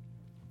 like,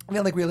 I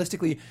mean, like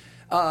realistically,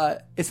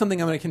 it's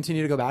something I'm going to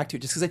continue to go back to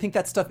just because I think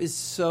that stuff is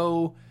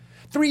so.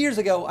 3 years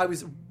ago, I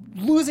was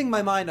losing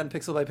my mind on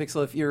Pixel by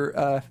Pixel. If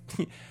you're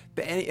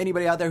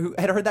anybody out there who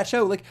had heard that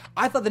show, like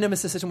I thought the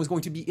Nemesis system was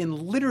going to be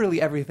in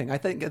literally everything. I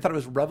thought it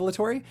was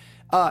revelatory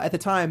at the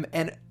time,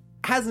 and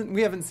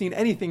we haven't seen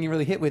anything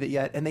really hit with it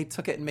yet, and they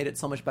took it and made it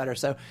so much better.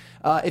 So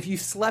if you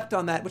slept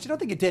on that, which I don't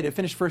think it did, it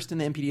finished first in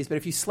the MPDs, but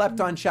if you slept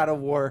on Shadow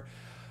of War,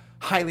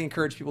 highly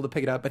encourage people to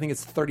pick it up. I think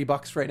it's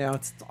 $30 right now.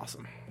 It's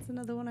awesome. It's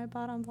another one I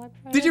bought on Black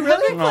Friday. Did you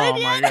really? Oh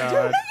my god!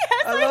 Yes,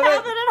 I love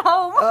have it. it at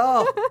home.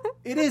 Oh,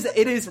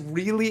 it is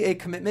really a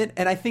commitment,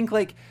 and I think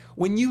like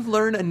when you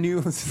learn a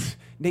new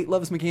Nate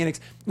loves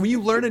mechanics. When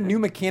you learn a new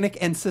mechanic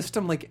and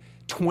system like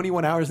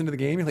 21 hours into the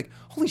game, you're like,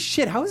 holy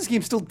shit, how is this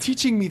game still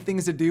teaching me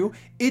things to do?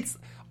 It's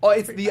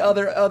the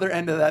other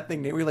end of that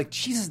thing, Nate, where you're like,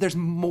 Jesus, there's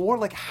more.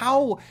 Like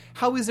how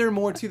is there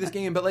more to this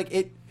game? But like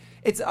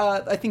it's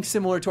I think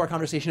similar to our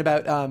conversation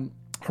about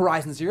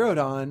Horizon Zero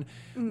Dawn,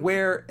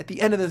 where at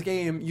the end of this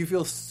game you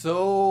feel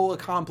so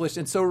accomplished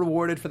and so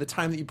rewarded for the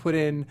time that you put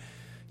in,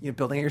 you know,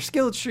 building your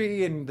skill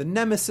tree and the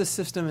Nemesis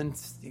system, and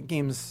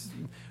game's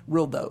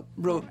real dope.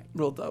 Real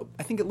dope.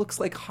 I think it looks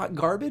like hot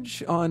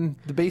garbage on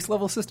the base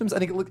level systems. I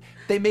think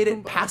they made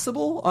it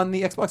passable on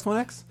the Xbox One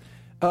X.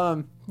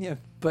 Yeah,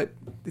 but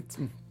it's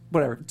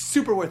whatever. It's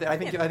super worth it. I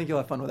think you'll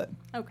have fun with it.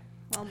 Okay,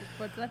 well,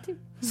 what's that too?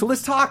 So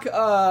let's talk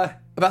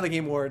about the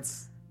Game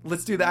Awards.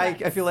 Let's do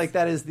that. Yes. I feel like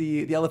that is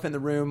the elephant in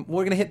the room.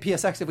 We're gonna hit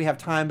PSX if we have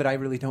time, but I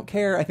really don't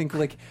care. I think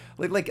like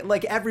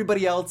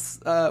everybody else,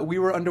 we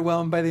were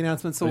underwhelmed by the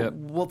announcement, so Yep.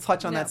 we'll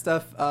touch on Yeah. that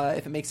stuff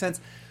if it makes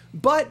sense.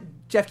 But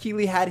Jeff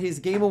Keighley had his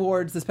Game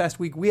Awards this past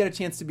week. We had a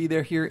chance to be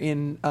there here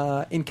in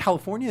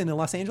California, in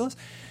Los Angeles.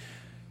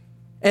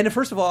 And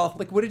first of all,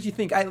 like, what did you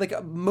think?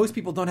 Most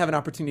people don't have an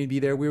opportunity to be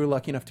there. We were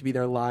lucky enough to be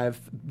there live,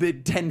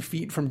 10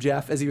 feet from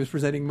Jeff as he was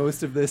presenting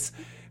most of this,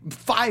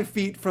 5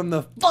 feet from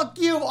the "fuck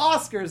you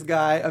Oscars"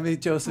 guy. I mean,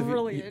 Joseph,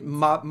 Brilliant.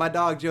 my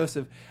dog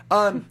Joseph.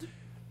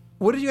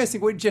 What did you guys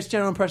think? What just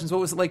general impressions?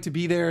 What was it like to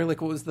be there?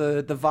 Like, what was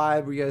the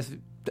vibe? Were you guys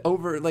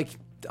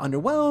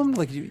underwhelmed?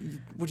 Like,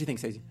 what do you think,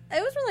 Stacey?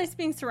 It was really nice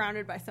being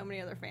surrounded by so many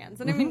other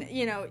fans. And I mean,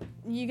 you know,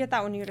 you get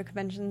that when you go to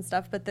conventions and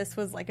stuff, but this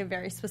was like a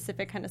very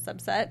specific kind of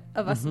subset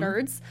of us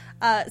nerds.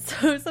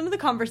 So some of the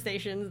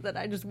conversations that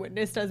I just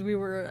witnessed as we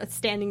were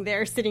standing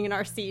there, sitting in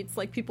our seats,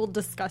 like people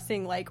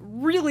discussing like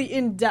really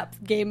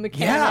in-depth game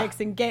mechanics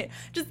and it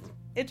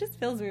just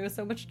fills me with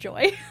so much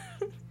joy.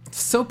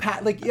 So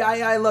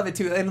I love it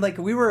too. And like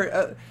we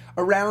were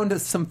around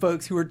some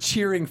folks who were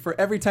cheering for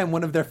every time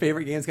one of their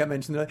favorite games got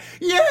mentioned. They're like,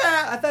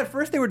 yeah! I thought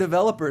first they were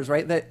developers,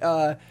 right?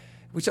 That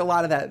which a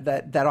lot of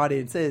that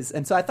audience is.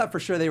 And so I thought for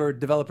sure they were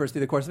developers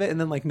through the course of it. And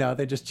then like no,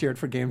 they just cheered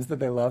for games that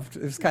they loved.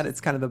 It's kind of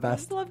the I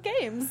best. just love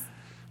games.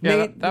 Yeah,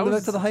 Nate, that live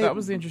was up to the hype? that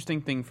was the interesting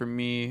thing for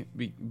me,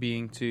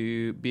 being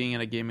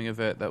in a gaming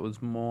event that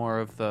was more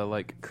of the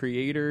like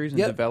creators and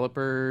Yep.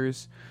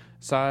 developers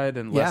side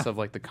and less Yeah. of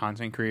like the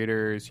content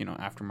creators, you know,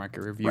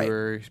 aftermarket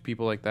reviewers,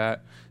 people like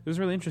that. It was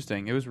really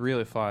interesting. It was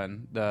really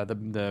fun.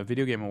 The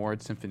Video Game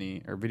Awards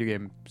Symphony, or Video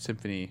Game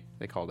Symphony,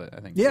 they called it. I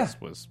think Yeah. this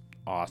was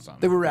awesome.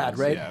 They were rad,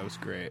 right? Yeah, it was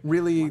great.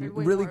 Really, Wanted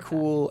way really more of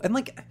cool. And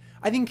like,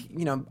 I think,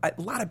 you know, a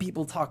lot of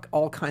people talk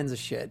all kinds of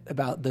shit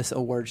about this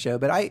award show,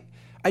 but I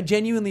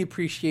genuinely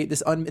appreciate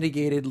this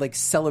unmitigated like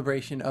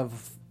celebration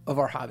of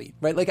our hobby,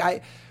 right?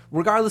 Like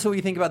regardless of what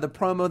you think about the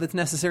promo that's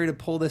necessary to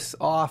pull this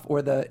off,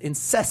 or the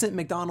incessant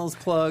McDonald's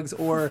plugs,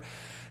 or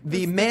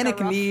the manic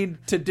rough.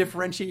 need to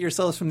differentiate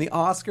yourselves from the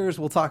Oscars.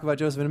 We'll talk about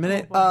Joseph in a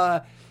minute.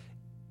 I'm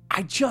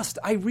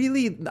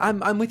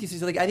with you,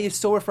 Susie. Like, I think it's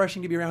so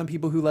refreshing to be around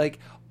people who like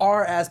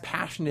are as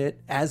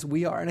passionate as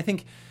we are, and I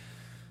think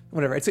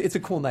whatever. It's a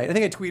cool night. I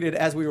think I tweeted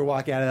as we were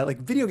walking out of that, like,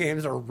 video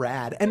games are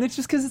rad, and it's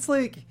just because it's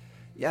like,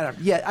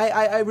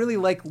 I really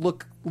like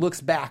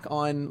looks back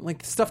on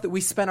like stuff that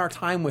we spent our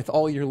time with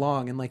all year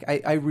long, and like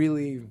I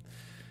really,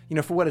 you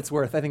know, for what it's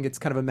worth, I think it's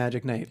kind of a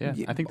magic night.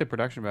 Yeah, I think the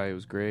production value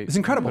was great. It's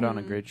incredible. They put on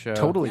a great show.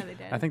 Totally. Yeah, they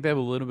did. I think they have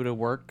a little bit of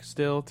work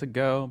still to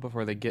go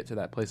before they get to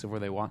that place of where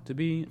they want to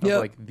be, of Yep.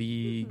 like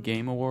the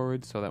Game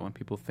Awards, so that when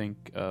people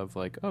think of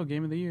like, oh,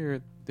 Game of the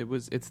Year,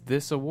 it's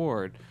this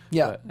award.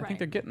 Yeah. But I think Right.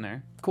 they're getting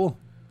there. Cool.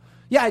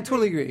 Yeah, I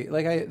totally agree.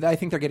 Like, I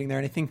think they're getting there,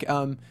 and I think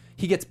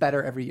he gets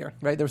better every year,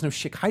 right? There was no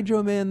Chick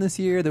Hydro Man this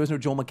year. There was no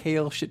Joel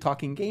McHale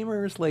shit-talking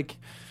gamers. Like,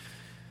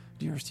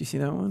 do you see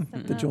that one?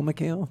 The Joel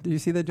McHale? Did you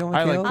see that Joel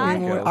I McHale? like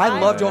Joel McHale. I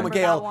love Joel remember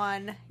that McHale.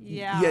 one.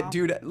 Yeah. Yeah,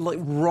 dude, like,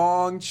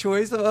 wrong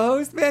choice of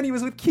host, man. He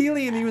was with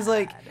Keeley, and he was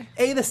like,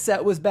 the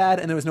set was bad,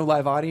 and there was no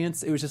live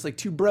audience. It was just like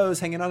two bros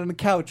hanging out on the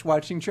couch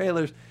watching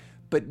trailers.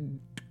 But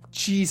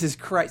Jesus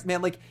Christ,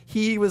 man, like,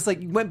 he was like,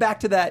 went back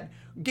to that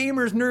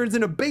gamers, nerds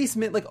in a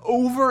basement, like,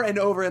 over and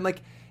over, and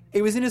like,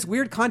 it was in this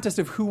weird contest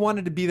of who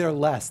wanted to be there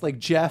less, like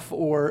Jeff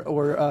or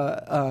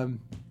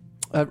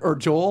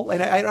Joel,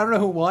 and I don't know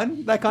who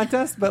won that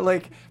contest, but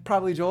like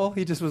probably Joel.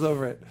 He just was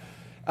over it.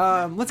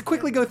 Let's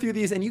quickly go through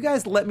these, and you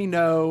guys let me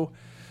know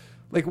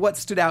like what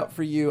stood out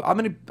for you.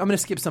 I'm gonna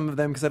skip some of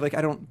them because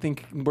I don't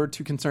think we're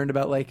too concerned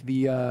about like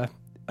the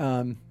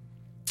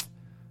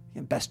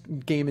best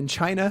game in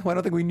China. I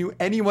don't think we knew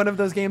any one of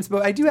those games,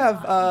 but I do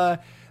have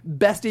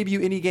best debut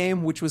indie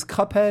game, which was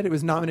Cuphead. It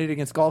was nominated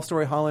against Golf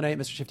Story, Hollow Knight,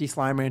 Mr. Shifty,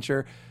 Slime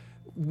Rancher.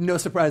 No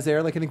surprise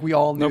there. Like, I think we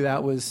all knew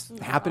that was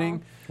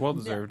happening. Well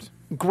deserved.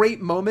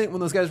 Great moment when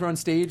those guys were on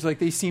stage. Like,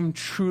 they seemed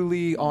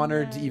truly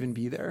honored to even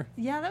be there.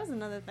 Yeah, that was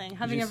another thing.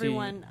 Having you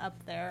everyone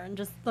up there and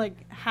just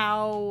like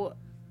how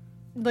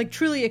like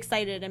truly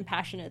excited and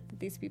passionate that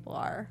these people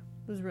are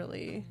was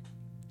really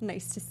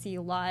nice to see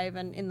live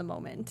and in the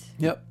moment.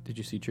 Yep. Did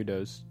you see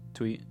Trudeau's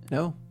tweet?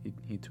 No.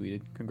 He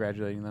tweeted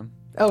congratulating them.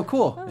 Oh,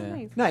 cool. Oh,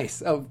 Yeah.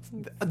 Nice. Oh,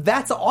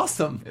 that's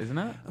awesome. Isn't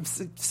it? I'm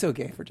so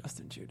gay for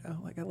Justin Trudeau.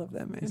 Like, I love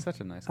that man. He's such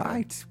a nice guy.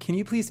 Hi, can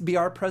you please be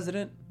our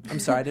president? I'm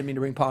sorry, I didn't mean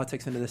to bring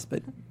politics into this,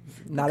 but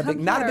not a Come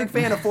big here.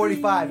 fan of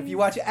 45. If you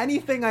watch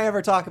anything I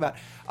ever talk about,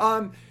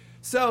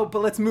 but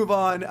let's move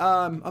on.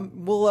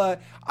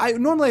 I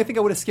normally think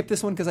I would have skipped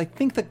this one because I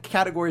think the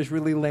category is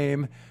really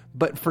lame.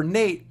 But for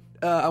Nate,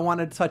 I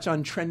wanted to touch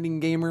on trending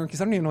gamer because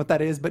I don't even know what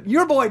that is. But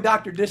your boy,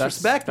 Dr.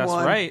 Disrespect, that's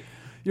won. right.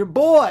 Your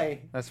boy.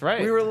 That's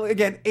right. We were,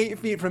 again, 8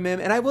 feet from him.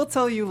 And I will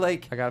tell you,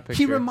 like, I got a he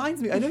picture.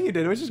 reminds me, I know you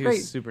did, which is He was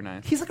great. super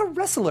nice. He's like a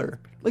wrestler.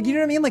 Like, you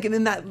know what I mean? Like, and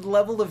in that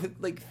level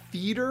of, like,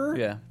 theater.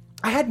 Yeah.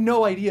 I had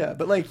no idea.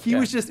 But, like, he Yeah.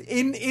 was just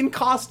in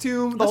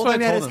costume. The That's whole what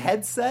time I he had told his him.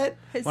 headset.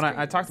 When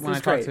I talked was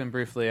to great. him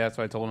briefly, that's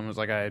what I told him. Was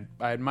like I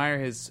admire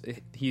his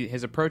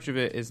approach of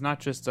it is not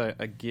just a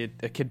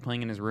kid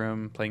playing in his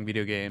room playing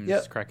video games,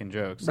 Yep. cracking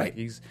jokes. Right.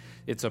 Like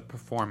it's a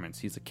performance.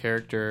 He's a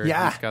character.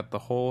 Yeah. He's got the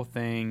whole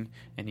thing,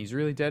 and he's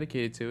really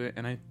dedicated to it.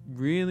 And I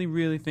really,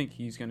 really think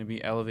he's going to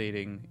be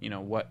elevating,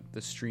 what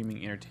the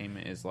streaming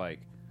entertainment is like.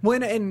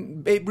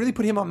 And it really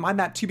put him on my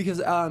map too because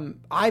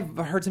I've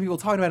heard some people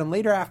talking about him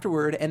later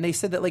afterward, and they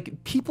said that like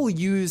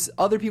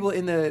other people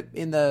in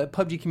the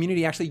PUBG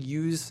community actually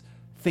use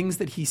things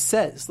that he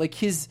says, like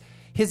his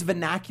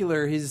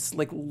vernacular, his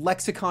like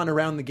lexicon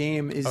around the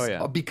game is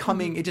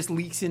becoming. It just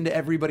leaks into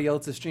everybody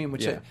else's stream,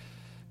 which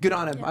good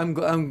on him. Yeah.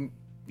 I'm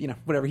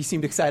whatever. He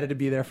seemed excited to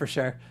be there for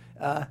sure.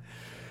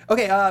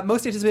 Okay,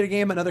 most anticipated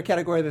game, another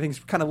category that I think is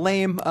kind of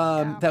lame.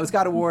 That was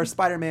God of War,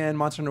 Spider-Man,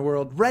 Monster Hunter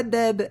World, Red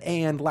Dead,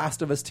 and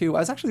Last of Us 2. I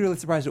was actually really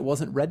surprised it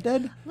wasn't Red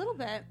Dead. A little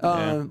bit.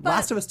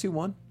 Last of Us 2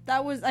 won.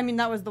 That was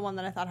the one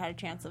that I thought had a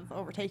chance of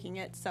overtaking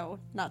it, so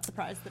not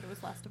surprised that it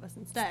was Last of Us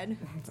instead.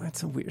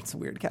 It's a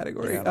weird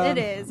category. It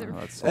is.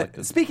 That's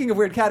selected. Speaking of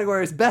weird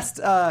categories, best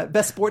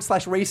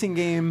sports/racing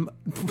game.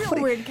 Real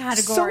weird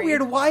category. So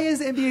weird. Why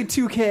is NBA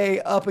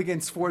 2K up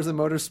against Forza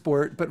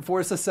Motorsport, but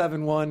Forza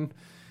 7 won?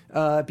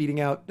 Beating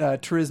out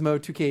Turismo,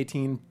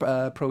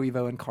 2K18, Pro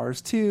Evo, and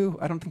Cars 2.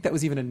 I don't think that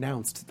was even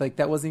announced. Like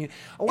that wasn't.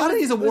 A lot of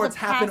these awards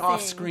happen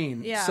off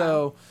screen. Yeah.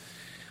 So,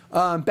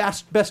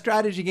 best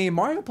strategy game,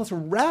 Mario plus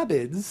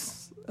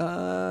Rabbids.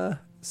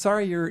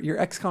 Sorry, your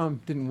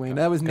XCOM didn't win.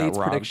 That was Nate's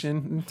robbed.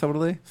 prediction.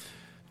 Totally.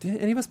 Did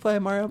any of us play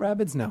Mario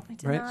Rabbids? No. I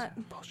did right?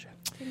 not. Bullshit.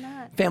 Did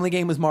not. Family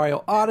game was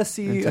Mario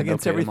Odyssey Nintendo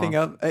against paid 'em everything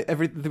off. else.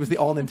 It was the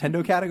all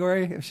Nintendo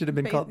category. It should have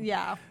been called.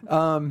 Yeah.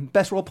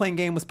 Best role playing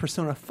game was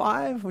Persona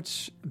 5,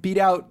 which beat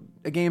out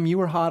a game you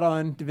were hot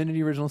on,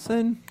 Divinity: Original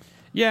Sin.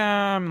 Yeah,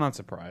 I'm not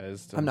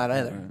surprised. I'm not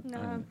either.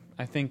 No.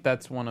 I think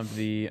that's one of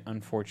the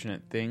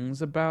unfortunate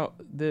things about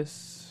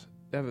these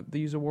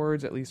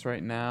awards, at least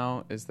right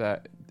now, is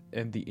that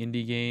and the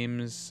indie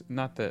games,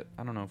 not that,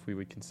 I don't know if we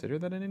would consider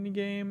that an indie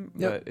game,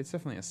 Yep. but it's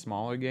definitely a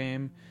smaller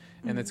game.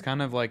 And it's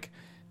kind of like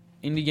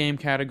indie game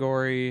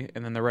category,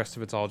 and then the rest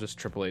of it's all just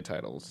AAA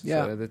titles.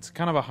 Yeah. So it's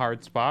kind of a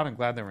hard spot. I'm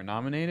glad they were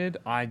nominated.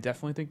 I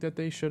definitely think that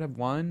they should have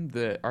won.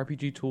 The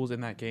RPG tools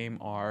in that game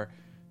are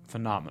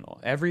phenomenal.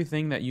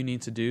 Everything that you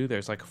need to do,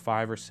 there's like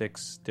 5 or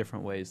 6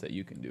 different ways that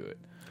you can do it.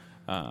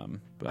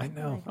 But I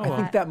know. Oh, I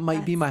think that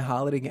might be my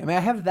holiday game. I mean,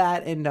 I have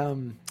that,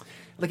 and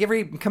like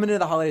coming into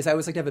the holidays, I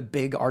always like to have a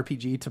big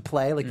RPG to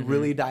play, like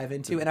really dive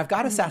into. And I've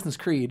got Assassin's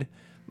Creed.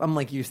 I'm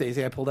like you,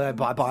 Stacey. I pulled it. I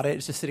bought it.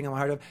 It's just sitting on my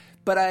hard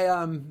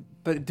drive.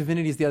 But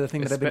Divinity is the other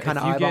thing that I've been kind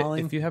of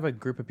eyeballing. If you have a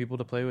group of people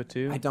to play with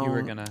too, I don't- you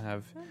were gonna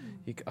have.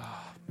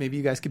 Maybe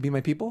you guys could be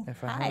my people.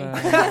 If I Hi.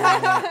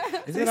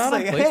 had is it It's out on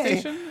like,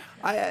 hey,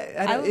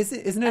 PlayStation?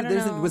 isn't I don't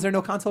it? know. Was there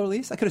no console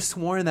release? I could have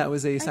sworn that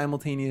was a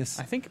simultaneous.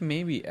 I think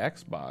maybe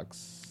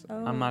Xbox.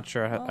 Oh, I'm not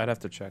sure. well, I'd have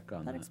to check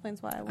on That that.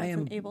 explains why I I am-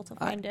 wasn't able to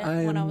find it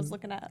I when I am was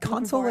looking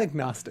console for it.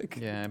 agnostic.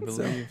 Yeah, I So,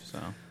 believe so.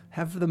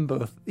 have them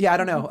both. Yeah, I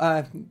don't know.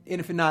 And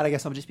if not, I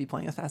guess I'll just be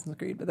playing Assassin's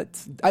Creed. But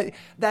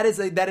that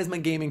is my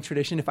gaming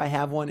tradition. If I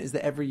have one, is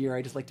that every year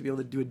I just like to be able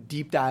to do a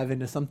deep dive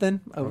into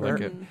something.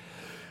 like it.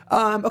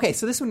 Okay,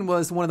 so this one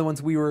was one of the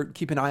ones we were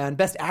keeping an eye on.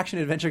 Best action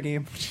adventure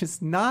game, which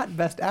is not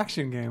best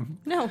action game.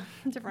 No,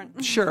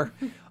 different. Sure.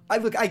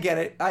 I get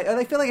it.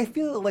 I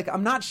feel like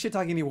I'm not shit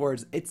talking the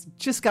awards. It's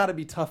just got to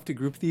be tough to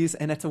group these,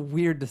 and it's a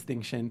weird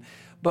distinction.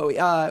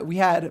 But we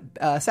had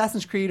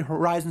Assassin's Creed,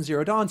 Horizon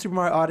Zero Dawn, Super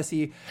Mario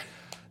Odyssey,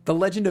 The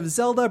Legend of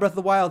Zelda, Breath of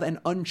the Wild, and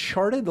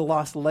Uncharted: The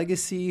Lost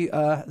Legacy.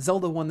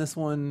 Zelda won this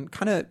one.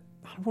 Kind of,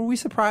 were we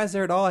surprised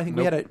there at all? I think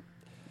we had a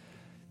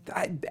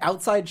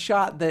outside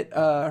shot that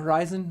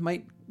Horizon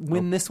might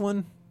win this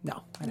one.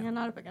 No, I know. Yeah,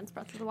 not up against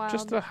Breath of the Wild.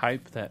 Just the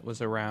hype that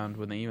was around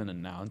when they even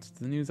announced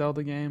the new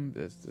Zelda game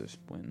is just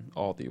win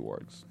all the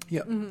awards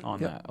Yep. on Yep.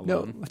 that No,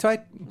 alone. so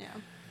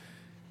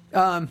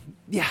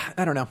yeah.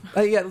 I don't know.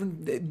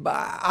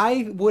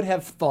 I would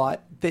have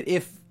thought that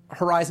if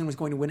Horizon was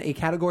going to win a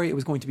category, it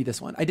was going to be this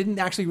one. I didn't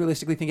actually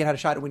realistically think it had a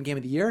shot to win Game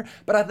of the Year,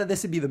 but I thought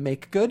this would be the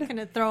make good. Kind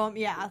of throw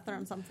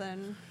him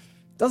something.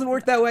 Doesn't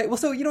work that way. Well,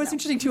 so, it's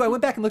interesting, too. I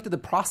went back and looked at the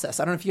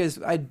process. I don't know if you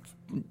guys I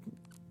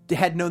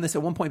had known this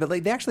at one point, but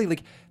they actually,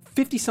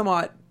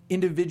 50-some-odd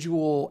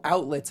individual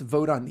outlets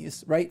vote on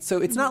these, right? So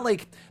it's not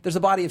like there's a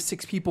body of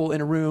 6 people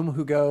in a room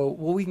who go,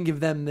 well, we can give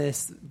them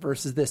this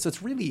versus this. So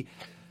it's really...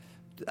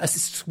 a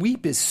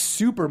sweep is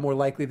super more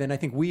likely than I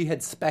think we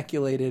had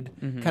speculated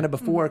kind of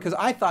before, because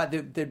I thought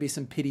that there'd be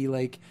some pity,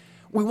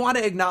 we want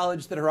to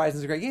acknowledge that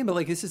Horizon's a great game,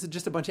 but this is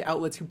just a bunch of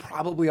outlets who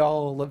probably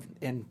all love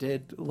and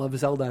did love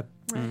Zelda.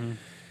 Right.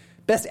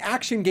 Best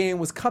action game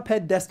was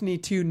Cuphead, Destiny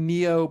 2,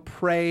 Neo,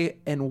 Prey,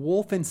 and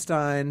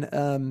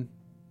Wolfenstein.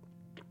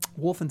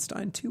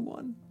 Wolfenstein 2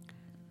 won.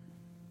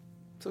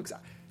 So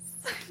excited.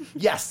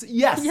 Yes,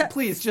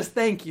 please, just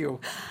thank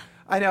you.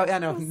 I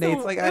know.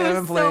 Nate's like, I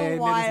haven't played. So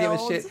Nate's give a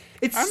wild. shit.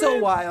 It's so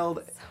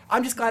wild.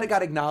 I'm just glad it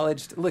got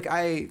acknowledged. Look,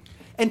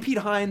 and Pete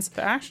Hines.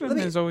 The action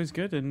is always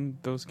good in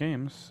those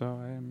games, so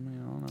I don't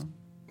know.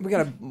 We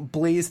gotta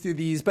blaze through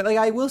these, but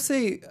I will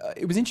say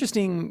it was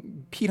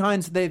interesting. Pete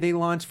Hines, they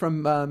launched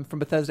from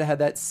Bethesda, had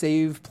that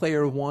Save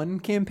Player One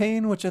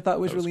campaign, which I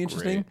thought was really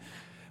interesting.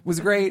 Was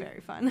great.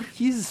 Very fun.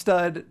 He's a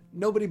stud.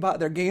 Nobody bought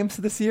their games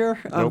this year.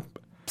 Nope.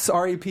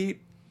 Sorry,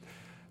 Pete.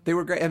 They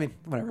were great. I mean,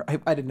 whatever.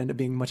 I didn't end up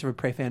being much of a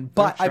Prey fan,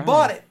 but I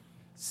bought it.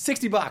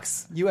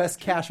 $60, U.S.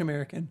 cash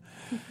American.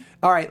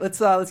 All right, let's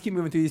keep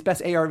moving through these.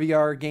 Best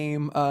AR/VR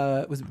game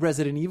was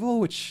Resident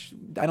Evil, which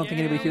I don't think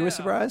anybody here was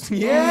surprised.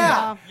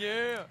 Yeah.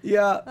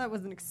 That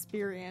was an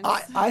experience.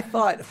 I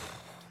thought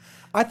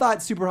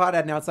Superhot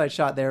had an outside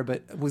shot there,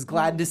 but was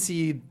glad to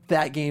see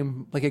that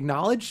game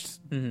acknowledged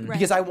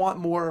because I want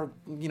more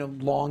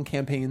long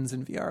campaigns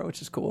in VR,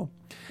 which is cool.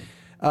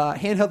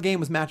 Handheld game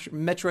was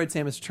Metroid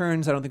Samus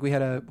Returns. I don't think we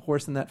had a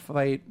horse in that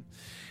fight.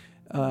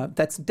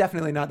 That's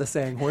definitely not the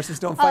saying. Horses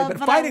don't fight, but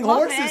fighting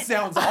horses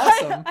sounds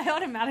awesome. I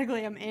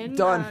automatically am in.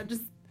 Done.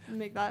 Just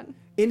make that.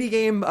 Indie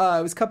game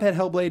was Cuphead,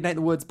 Hellblade, Night in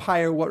the Woods,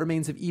 Pyre, What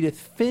Remains of Edith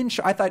Finch.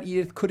 I thought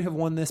Edith could have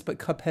won this, but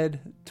Cuphead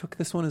took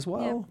this one as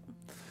well.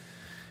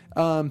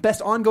 Yep.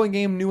 Best ongoing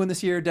game, new one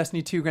this year,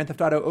 Destiny 2, Grand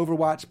Theft Auto,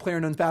 Overwatch,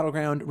 PlayerUnknown's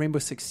Battleground, Rainbow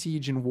Six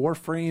Siege, and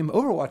Warframe.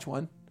 Overwatch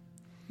won.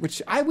 Which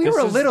we were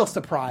a little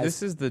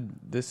surprised.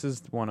 This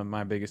is one of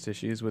my biggest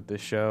issues with this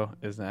show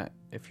is that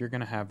if you're going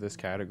to have this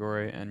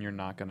category and you're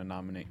not going to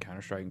nominate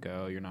Counter-Strike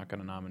Go, you're not going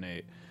to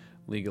nominate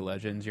League of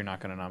Legends, you're not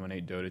going to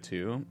nominate Dota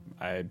 2,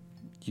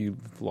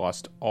 you've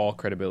lost all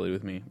credibility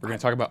with me. We're going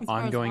to talk about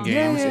ongoing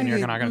games, and you're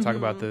not going to talk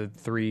about the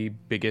 3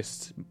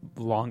 biggest,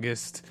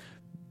 longest,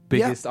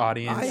 biggest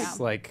audience.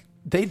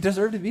 They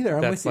deserve to be there.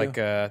 I'm with you.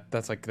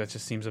 That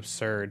just seems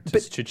absurd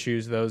to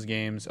choose those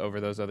games over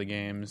those other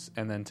games,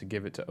 and then to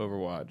give it to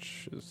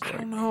Overwatch. I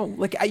don't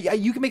know.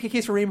 You can make a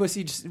case for Rainbow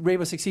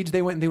Six Siege.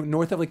 They went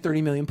north of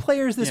 30 million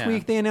players this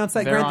week. They announced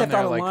that Grand Theft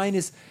Auto Online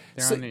is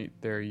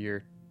their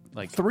year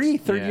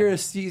third year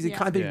of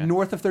season,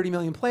 north of 30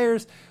 million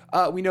players.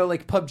 We know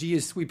PUBG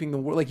is sweeping the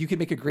world. You could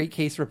make a great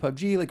case for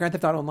PUBG. Grand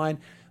Theft Auto Online,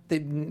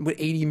 with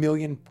 80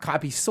 million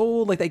copies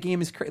sold. That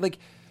game is crazy.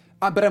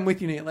 But I'm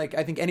with you, Nate.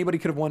 I think anybody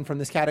could have won from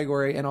this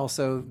category, and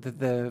also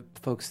the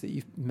folks that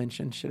you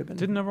mentioned should have been.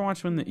 Didn't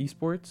Overwatch win the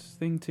esports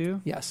thing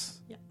too? Yes.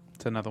 Yeah.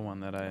 It's another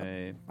one that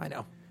I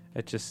know.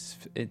 It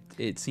just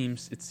it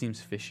seems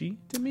fishy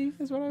to me,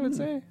 is what I would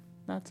say.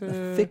 Not to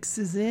the fix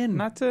is in.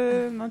 Not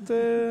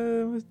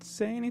to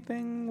say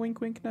anything.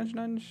 Wink, wink, nudge,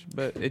 nudge.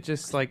 But it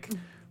just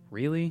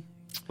really.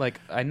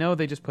 I know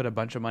they just put a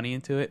bunch of money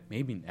into it.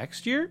 Maybe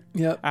next year,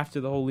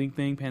 after the whole league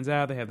thing pans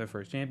out, they have their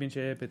first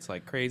championship. It's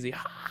crazy.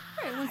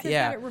 Right, once they've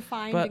got it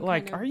refined.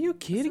 But are you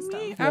kidding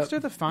me? Yep. After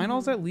the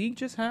finals that League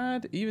just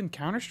had, even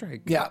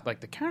Counter-Strike,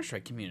 the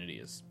Counter-Strike community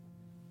is.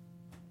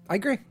 I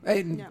agree.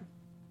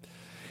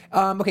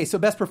 Okay, so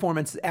best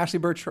performance: Ashley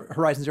Birch,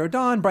 Horizon Zero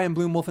Dawn; Brian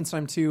Bloom,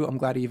 Wolfenstein 2. I'm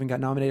glad he even got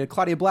nominated.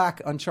 Claudia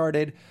Black,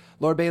 Uncharted;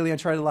 Laura Bailey,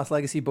 Uncharted: Lost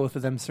Legacy. Both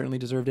of them certainly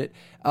deserved it.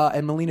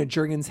 And Melina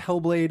Juergens,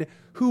 Hellblade,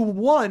 who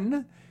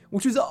won,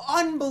 which was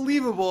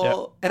unbelievable.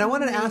 Yep. And I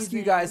wanted to ask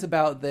you guys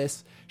about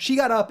this. She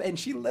got up and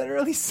she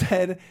literally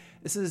said,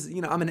 "This is,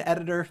 I'm an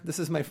editor. This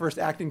is my first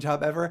acting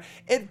job ever."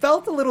 It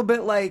felt a little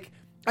bit like.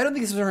 I don't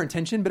think this was her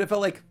intention, but it felt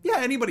like,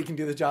 anybody can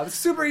do this job. It's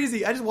super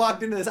easy. I just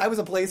walked into this. I was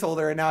a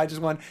placeholder, and now I just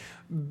won,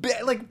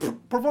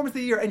 performance of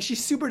the year. And she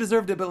super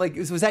deserved it, but,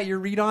 was that your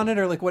read on it,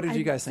 or, what did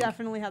you guys think? I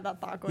definitely had that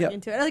thought going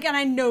into it. And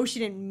I know she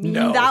didn't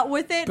mean that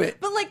with it.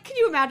 But can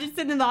you imagine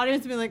sitting in the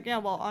audience and being like,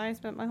 I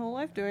spent my whole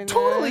life doing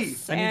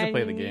this. I need to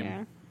play the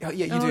game. Yeah,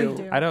 you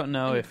do. I don't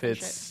know if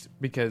it's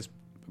because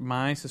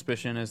my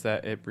suspicion is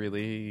that it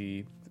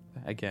really...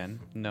 Again,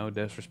 no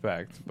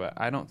disrespect, but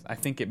I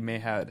think it may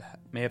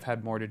have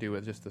had more to do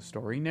with just the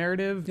story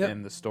narrative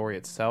and the story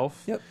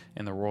itself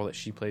and the role that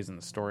she plays in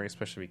the story,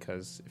 especially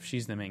because if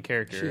she's the main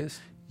character,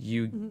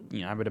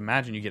 I would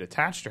imagine you get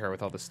attached to her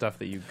with all the stuff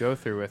that you go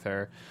through with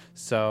her.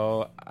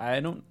 So I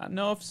don't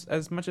know if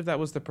as much of that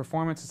was the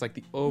performance as like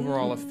the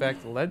overall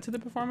effect led to the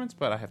performance,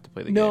 but I have to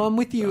play the game. No, I'm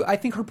with you. I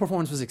think her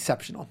performance was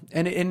exceptional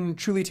and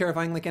truly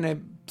terrifying. Like, and I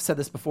said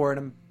this before, and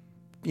I'm,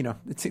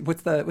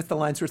 what's the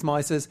line Stuart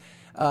Smalley says?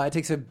 It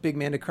takes a big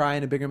man to cry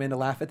and a bigger man to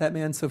laugh at that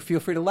man. So feel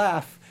free to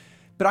laugh.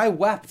 But I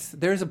wept.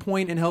 There's a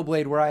point in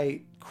Hellblade where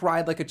I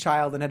cried like a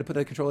child and had to put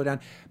the controller down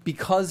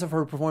because of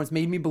her performance.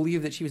 Made me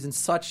believe that she was in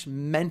such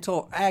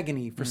mental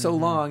agony for so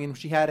long, and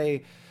she had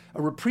a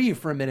reprieve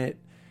for a minute.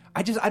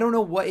 I don't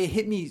know what, it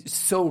hit me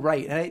so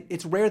right. And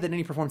it's rare that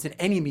any performance in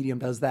any medium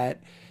does that.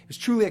 It was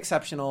truly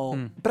exceptional.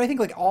 But I think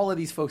like all of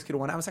these folks could have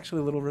won. I was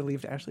actually a little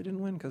relieved Ashley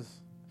didn't win because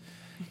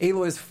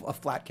Aloy is a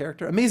flat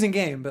character. Amazing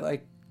game, but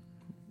like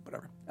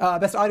whatever.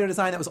 Best audio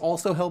design, that was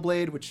also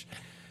Hellblade, which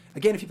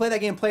again, if you play that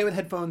game, play it with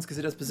headphones because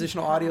it does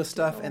positional audio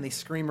stuff and they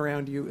scream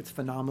around you. It's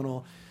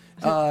phenomenal.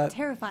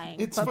 Terrifying.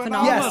 It's but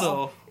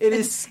phenomenal. Yes, it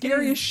is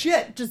scary as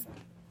shit. Just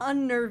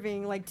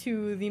unnerving, like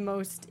to the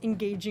most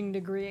engaging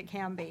degree it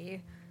can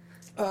be.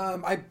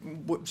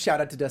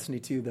 Shout out to Destiny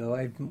 2, though.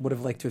 I would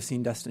have liked to have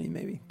seen Destiny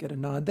maybe get a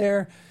nod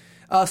there.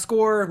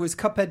 Score was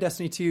Cuphead,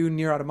 Destiny 2,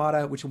 Nier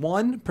Automata, which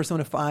won.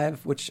 Persona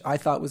 5, which I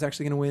thought was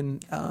actually going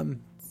to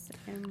win.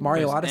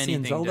 Mario There's Odyssey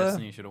and anything Zelda.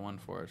 Destiny should have won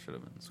for it should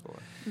have been the score.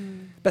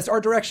 Best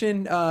art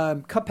direction,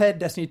 Cuphead,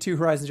 Destiny 2,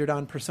 Horizon Zero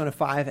Dawn, Persona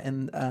 5,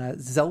 and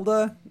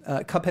Zelda.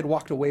 Cuphead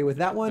walked away with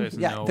that one.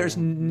 There's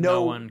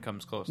no one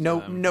comes close to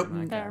them in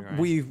that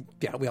category.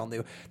 We all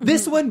knew.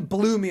 This one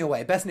blew me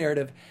away. Best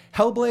narrative,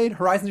 Hellblade,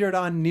 Horizon Zero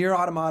Dawn, Nier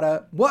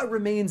Automata, What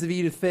Remains of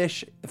Edith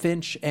Finch,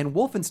 and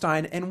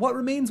Wolfenstein, and What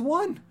Remains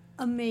won.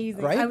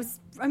 Amazing. Right?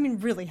 I mean,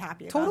 really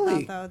happy about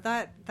Totally. that,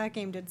 though. That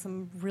game did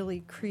some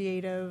really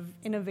creative,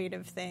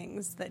 innovative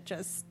things that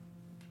just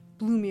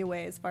blew me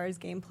away as far as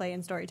gameplay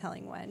and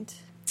storytelling went.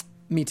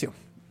 Me too.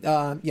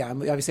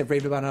 Obviously I've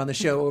raved about it on the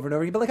show over and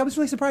over again, but like I was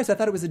really surprised. I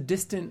thought it was a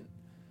distant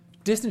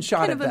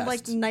shot Kind at of a best.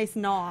 like nice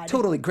nod.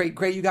 Totally. Great.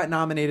 You got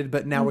nominated,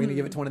 but now we're going to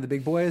give it to one of the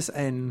big boys,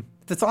 and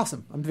that's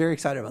awesome. I'm very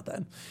excited about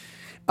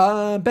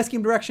that. Best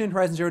game direction,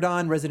 Horizon Zero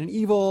Dawn, Resident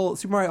Evil,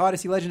 Super Mario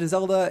Odyssey, Legend of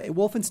Zelda,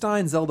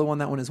 Wolfenstein. Zelda won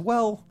that one as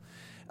well.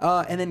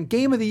 And then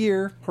Game of the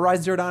Year,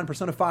 Horizon Zero Dawn,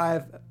 Persona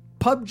 5,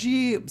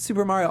 PUBG,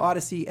 Super Mario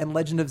Odyssey, and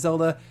Legend of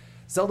Zelda.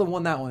 Zelda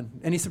won that one.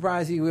 Any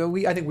surprise?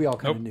 I think we all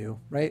kind of knew,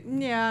 right?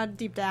 Yeah,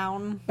 deep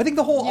down. I think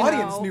the whole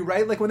audience knew,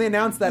 right? Like when they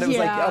announced that, it was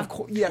like, of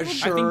course, yeah,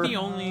 sure. I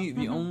think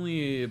the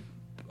only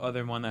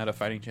other one that had a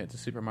fighting chance is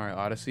Super Mario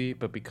Odyssey,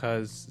 but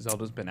because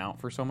Zelda's been out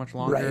for so much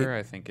longer, Right.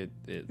 I think it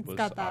was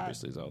got that.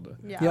 obviously Zelda.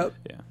 Yeah. Yep.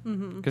 Yeah,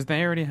 because they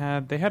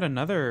had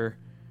another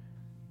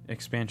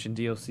expansion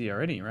DLC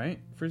already, right,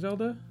 for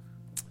Zelda?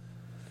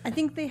 I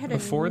think they had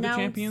Before the announced,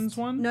 Champions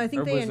one? No, I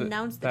think Or they was it-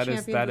 announced the that is-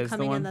 Champions that were is the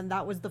coming, one? and then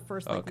that was the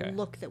first Okay.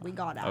 look that we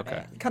got at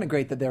Okay. it. Kind of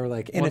great that they were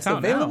like, and Well, it's it's out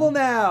available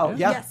now. now.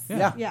 Yeah. Yes.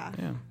 Yeah.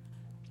 Yeah.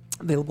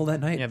 Available that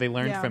night. Yeah, they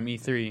learned Yeah. from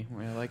E3.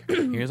 We're like,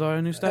 here's all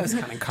our new stuff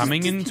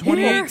coming in People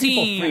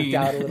 2018. freaked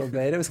out a little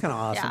bit. It was kind of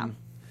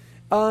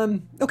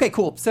awesome. Okay,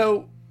 cool.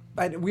 So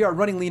we are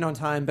running lean on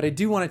time, but I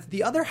do want to.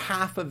 The other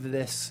half of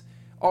this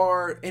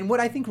are, and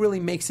what I think really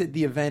makes it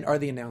the event are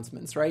the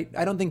announcements. Right?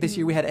 I don't think this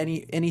year we had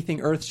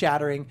anything earth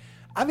shattering.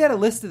 I've got a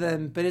list of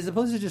them, but as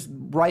opposed to just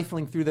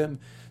rifling through them,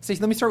 Stacey,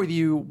 let me start with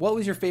you. What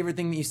was your favorite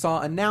thing that you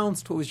saw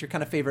announced? What was your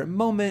kind of favorite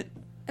moment?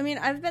 I mean,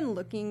 I've been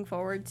looking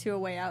forward to A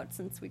Way Out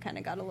since we kind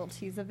of got a little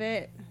tease of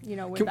it,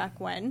 way back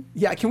when.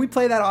 Yeah, can we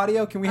play that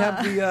audio? Can we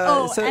have the?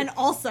 And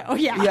also,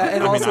 yeah. Yeah,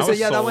 and I mean, also, I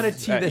was I sold want to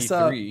tee at this E3.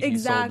 up. He sold me on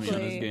Exactly.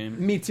 this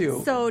game. Me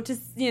too. So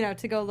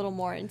to go a little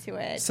more into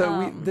it.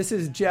 So this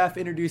is Jeff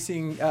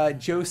introducing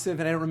Joseph,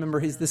 and I don't remember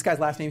this guy's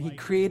last name. He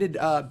created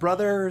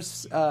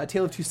Brothers,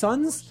 Tale of Two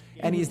Sons,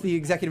 and he's the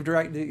executive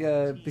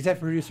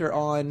producer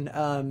on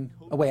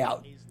A Way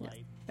Out.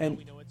 And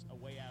we know it's A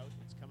Way Out.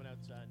 It's coming out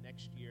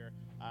next year.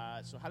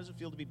 So how does it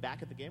feel to be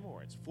back at the Game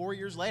Awards 4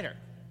 years later?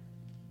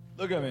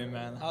 Look at me,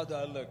 man. How do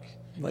I look?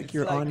 Like It's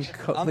you're on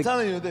I'm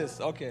telling you this,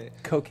 okay.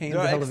 cocaine's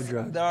There a are hell of a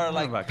drug. There are I don't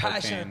know about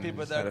passionate cocaine. people,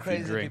 Just there had are a few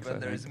crazy drinks, people,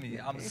 I there's think. me.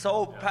 I'm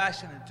so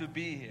passionate to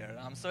be here.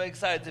 I'm so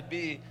excited to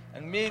be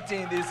and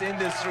meeting this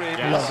industry.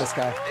 I love this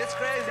guy. It's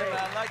crazy,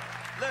 man. Like,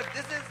 look,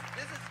 this is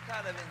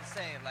kind of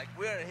insane. Like,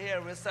 we're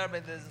here, we're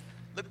celebrating this.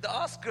 Look, the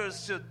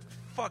Oscars should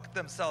fuck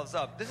themselves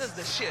up. This is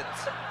the shit.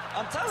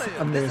 I'm telling you.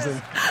 Amazing.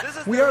 This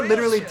is We the are real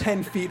literally shit.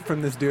 10 feet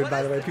from this dude,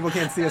 by the way. People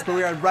can't see us, but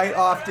we are right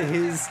off to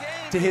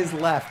his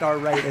left, our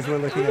right, as we're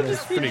looking at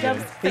this. see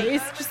Jeff's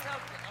face just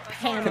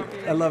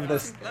panicking. I love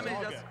this. Let me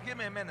just give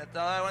me a minute.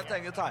 I want to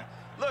take your time.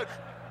 Look.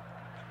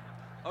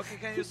 Okay,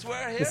 can you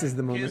swear here? This is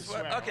the Can you moment.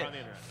 swear? Okay.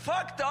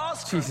 Fuck the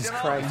Oscars. Jesus you know?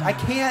 Christ. I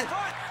can't.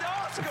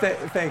 Fuck the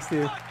Oscars. Thanks,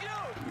 dude. Fuck you.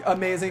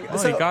 Amazing. Oh,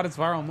 he got his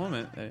viral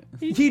moment.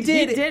 He did.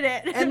 He did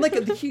it. And like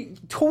he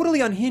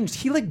totally unhinged.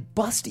 He like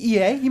bust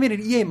EA. He made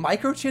an EA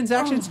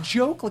microtransactions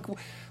joke. Like,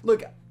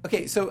 look,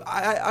 okay, so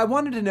I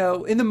wanted to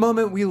know, in the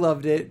moment we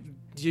loved it.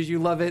 Did you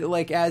love it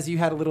like as you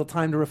had a little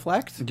time to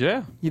reflect?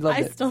 Yeah. You loved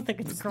I it. still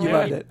think it's You great.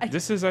 loved it.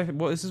 This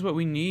is what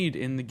we need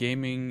in the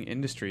gaming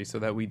industry so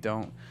that we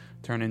don't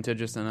turn into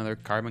just another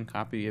carbon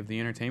copy of the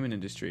entertainment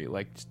industry.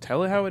 Like, just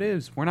tell it how it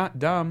is. We're not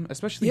dumb,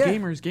 especially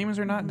gamers. Gamers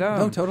are not dumb.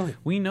 No, totally.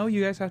 We know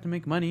you guys have to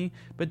make money,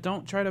 but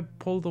don't try to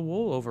pull the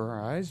wool over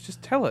our eyes.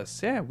 Just tell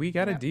us, we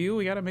got a deal.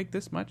 We got to make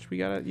this much. We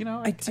got to,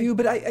 I do,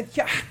 but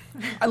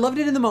I loved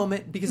it in the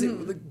moment because it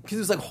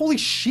was like, holy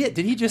shit,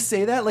 did he just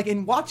say that? Like,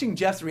 in watching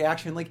Jeff's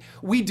reaction, like,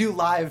 we do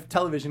live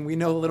television. We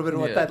know a little bit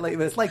about that. Like,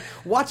 it's like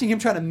watching him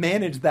trying to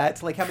manage that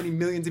to like how many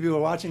millions of people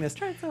are watching this.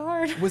 Tried so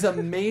hard. Was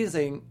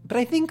amazing. But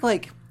I think,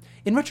 like,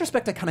 in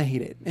retrospect, I kind of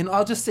hate it. And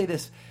I'll just say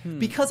this,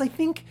 because I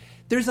think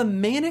there's a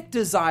manic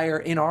desire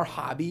in our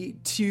hobby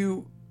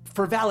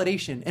for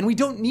validation, and we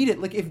don't need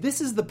it. Like, if this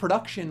is the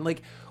production,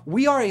 like,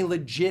 we are a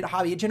legit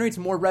hobby. It generates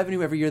more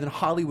revenue every year than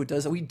Hollywood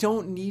does. We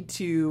don't need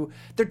to,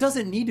 there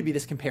doesn't need to be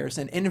this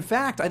comparison. And in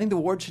fact, I think the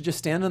awards should just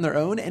stand on their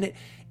own, and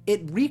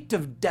it reeked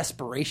of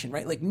desperation,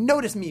 right? Like,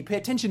 notice me, pay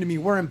attention to me,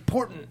 we're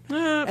important.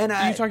 And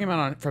are you talking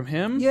about from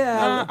him?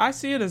 Yeah. I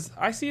see it as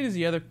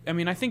the other. I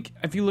mean, I think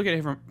if you look at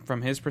it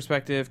from his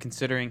perspective,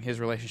 considering his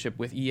relationship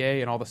with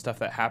EA and all the stuff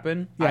that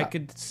happened, I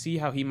could see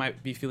how he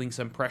might be feeling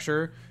some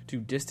pressure to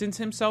distance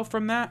himself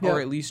from that,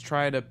 or at least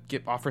try to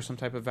offer some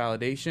type of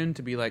validation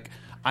to be like,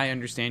 I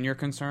understand your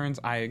concerns,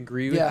 I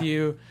agree with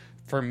you.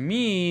 For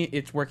me,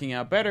 it's working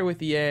out better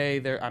with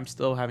EA. I'm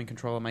still having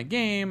control of my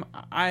game.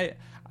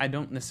 I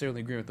don't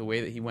necessarily agree with the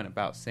way that he went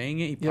about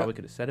saying it. He probably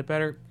could have said it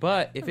better.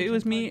 But if it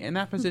was me in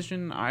that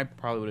position, I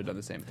probably would have done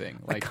the same thing.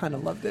 Like, I kind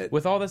of loved it.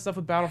 With all this stuff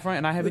with Battlefront,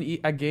 and I have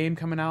a game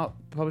coming out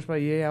published by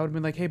EA, I would have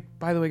been like, hey,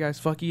 by the way, guys,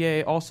 fuck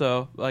EA.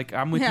 Also, like,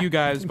 I'm with you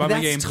guys. Buy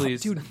my game,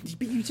 please. Dude,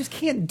 but you just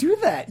can't do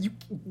that.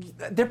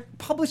 They're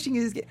publishing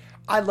his game.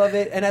 I love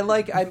it, and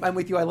I'm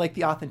with you. I like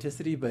the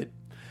authenticity, but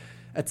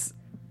it's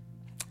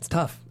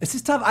tough. It's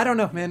just tough. I don't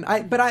know, man.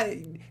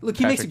 Look,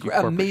 he Patrick, makes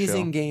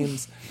amazing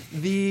games.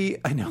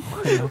 I know.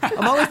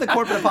 I'm always the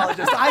corporate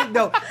apologist. I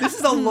know. This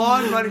is a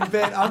long-running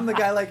bit. I'm the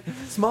guy, like,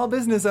 small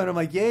business owner. I'm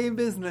like, yay,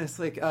 business.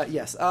 Like,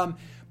 yes.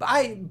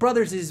 But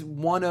Brothers is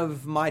one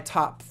of my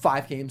top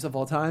 5 games of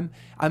all time.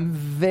 I'm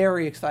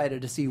very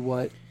excited to see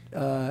what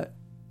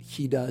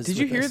he does. Did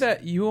you hear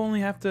that you only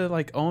have to,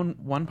 like, own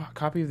one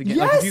copy of the game?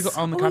 Yes! Like, if you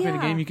own the copy of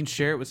the game, you can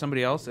share it with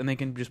somebody else, and they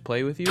can just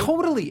play with you?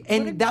 Totally.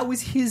 And that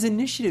was his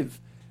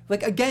initiative.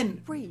 Like,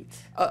 again, Great.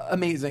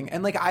 Amazing.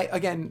 And, like,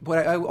 what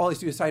I always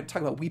do is I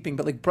talk about weeping,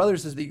 but, like,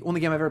 Brothers is the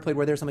only game I've ever played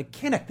where there's a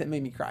mechanic that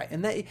made me cry.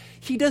 And that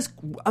he does,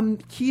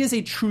 he is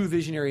a true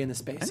visionary in the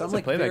space. So I'm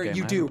like, play that game.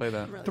 You I do. play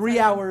that. 3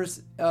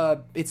 hours,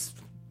 it's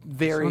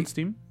very... It's on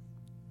Steam?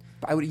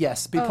 I would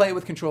play it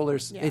with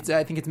controllers. Yeah.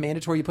 I think it's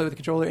mandatory you play with the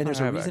controller, and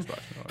there's a reason.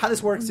 How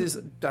this works is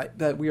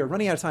that we are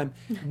running out of time.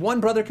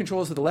 One brother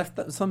controls with the left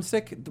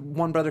thumbstick,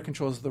 one brother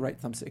controls with the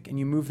right thumbstick, and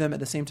you move them at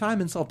the same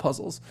time and solve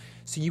puzzles.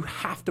 So you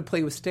have to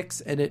play with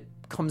sticks, and it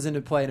comes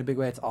into play in a big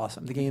way. It's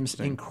awesome. The game's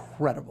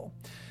incredible.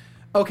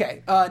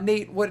 Okay,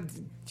 Nate, do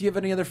you have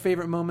any other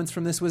favorite moments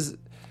from this? Was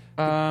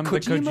the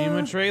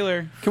Kojima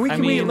trailer.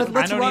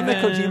 Let's run the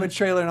Kojima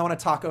trailer, and I want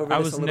to talk over this a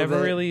little bit. I was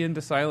never really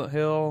into Silent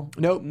Hill.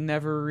 Nope.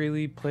 Never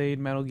really played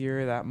Metal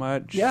Gear that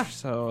much. Yeah.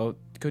 So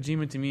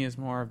Kojima to me is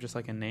more of just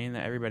like a name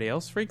that everybody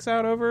else freaks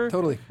out over.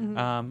 Totally.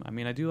 I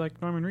mean, I do like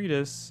Norman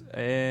Reedus,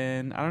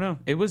 and I don't know.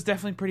 It was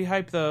definitely pretty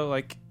hype, though.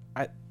 Like,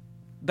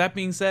 that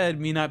being said,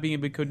 me not being a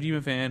big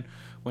Kojima fan,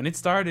 when it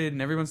started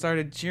and everyone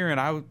started cheering,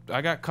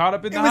 I got caught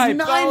up in the hype.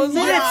 9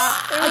 minutes.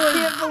 I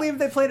can't believe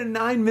they played a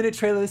 9-minute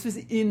trailer. This was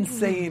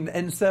insane.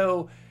 And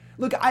so,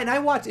 look, I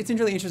watched. It's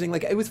really interesting.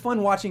 Like, it was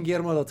fun watching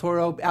Guillermo del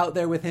Toro out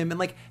there with him, and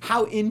like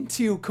how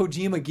into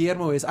Kojima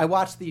Guillermo is. I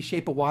watched The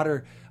Shape of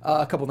Water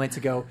a couple nights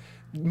ago,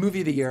 movie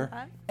of the year,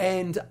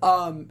 and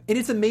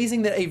it's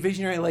amazing that a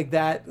visionary like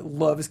that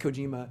loves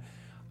Kojima.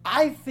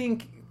 I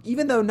think,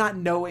 even though not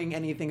knowing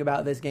anything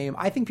about this game,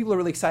 I think people are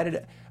really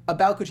excited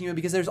about Kojima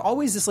because there's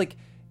always this, like,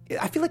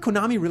 I feel like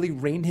Konami really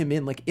reined him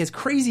in. Like, as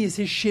crazy as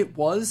his shit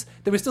was,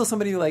 there was still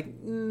somebody like,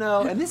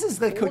 no. And this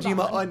is like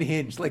Kojima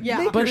unhinged. Like,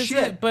 make your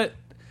shit. But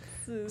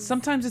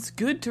sometimes it's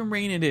good to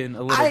rein it in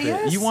a little bit.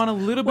 Yes. You want a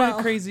little bit of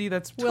crazy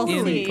that's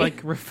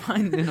like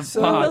refined in a box.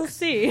 We'll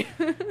see.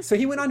 So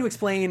he went on to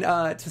explain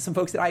to some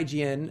folks at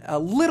IGN a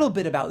little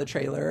bit about the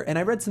trailer, and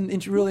I read some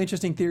really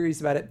interesting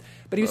theories about it.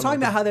 But he was talking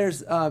about how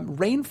there's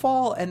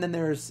rainfall and then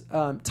there's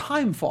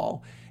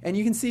timefall. And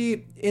you can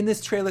see in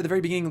this trailer at the very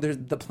beginning,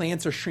 the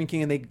plants are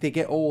shrinking and they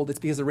get old. It's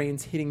because the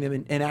rain's hitting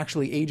them and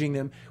actually aging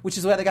them, which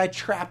is why the guy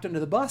trapped under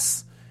the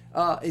bus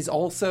is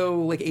also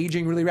like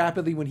aging really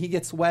rapidly when he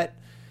gets wet.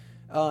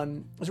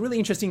 There's a really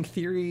interesting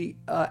theory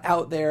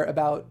out there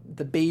about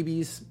the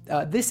babies.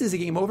 This is a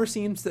game over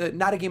scene,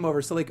 not a game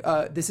over. So like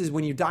this is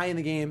when you die in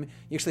the game,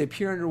 you actually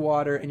appear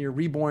underwater and you're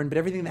reborn, but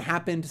everything that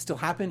happened still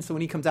happens. So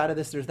when he comes out of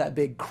this, there's that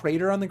big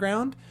crater on the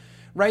ground,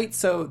 right?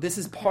 So this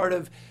is part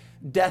of...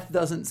 Death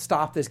doesn't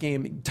stop this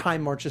game.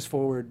 Time marches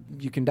forward.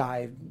 You can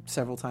die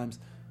several times.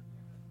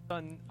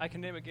 I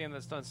can name a game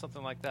that's done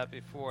something like that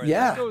before.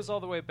 Yeah. This goes all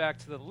the way back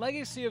to the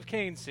Legacy of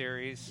Kain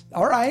series.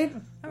 All right.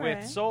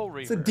 With Soul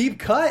Reaver. It's a deep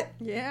cut.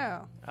 Yeah.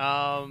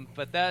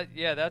 But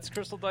that's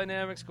Crystal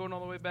Dynamics going all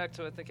the way back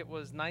to, I think it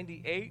was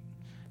 98.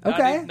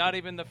 Okay. Not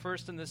even the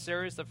first in the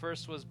series. The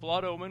first was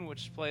Blood Omen,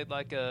 which played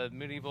like a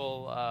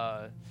medieval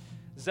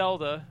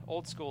Zelda,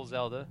 old school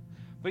Zelda.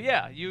 But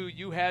yeah,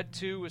 you had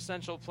 2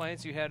 essential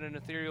planes. You had an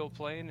ethereal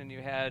plane and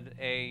you had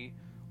a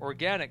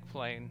organic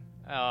plane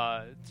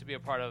to be a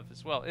part of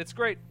as well. It's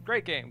great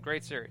game,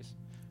 great series.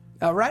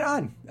 Right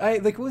on.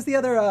 What was the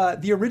other?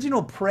 The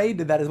original Prey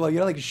did that as well. You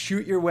had to like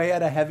shoot your way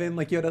out of heaven,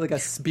 like you had like a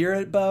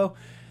spirit bow.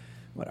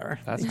 Whatever.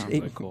 That sounds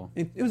really cool.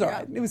 It was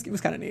alright. It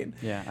was kind of neat.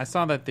 Yeah, I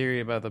saw that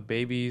theory about the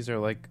babies are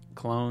like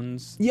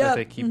clones Yeah. that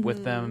they keep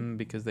with them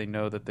because they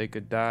know that they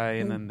could die,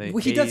 and then they.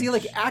 What he does, he age.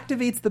 like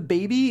activates the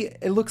baby.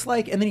 It looks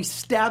like, and then he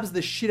stabs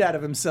the shit out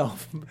of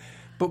himself.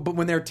 But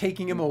when they're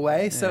taking him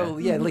away, so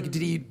yeah, like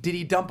did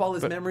he dump all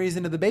his memories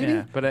into the baby?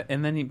 Yeah, but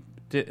and then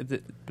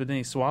but then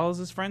he swallows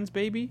his friend's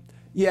baby.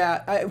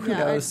 Yeah, who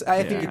knows?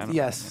 I think it's,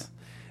 yes.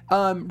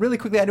 Really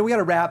quickly, I know we got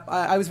to wrap.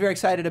 I was very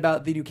excited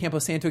about the new Campo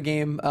Santo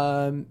game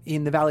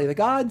in the Valley of the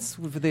Gods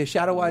with the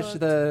Shadow Watch,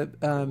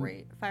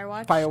 Great.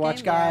 Firewatch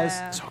game? guys.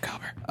 Yeah. Soul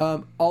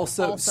Calibur.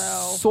 Also,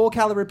 Soul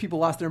Calibur, people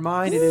lost their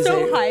mind. It is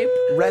So a hype.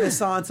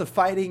 renaissance of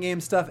fighting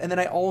game stuff. And then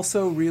I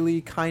also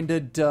really kind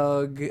of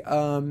dug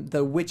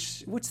the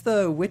Witch. What's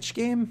the Witch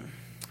game?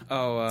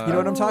 Oh, You know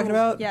what I'm talking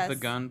about? Yes. the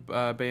gun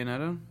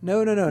Bayonetta.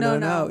 No.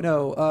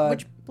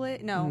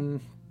 Witchblade? No.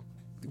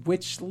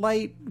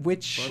 Witchlight,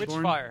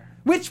 Witchfire.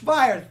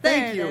 Witchfire, thank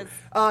There it you.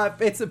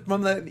 is. It's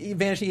from the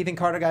Vanishing Ethan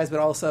Carter guys, but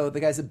also the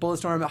guys at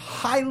Bulletstorm, a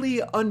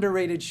highly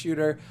underrated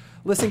shooter.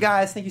 Listen,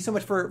 guys, thank you so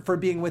much for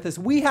being with us.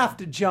 We have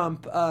to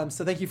jump,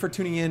 so thank you for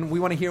tuning in.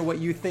 We want to hear what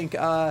you think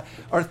or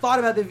thought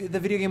about the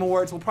Video Game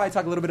Awards. We'll probably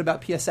talk a little bit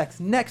about PSX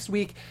next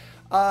week.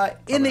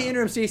 In the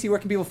interim, Stacey, where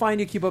can people find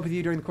you, keep up with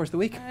you during the course of the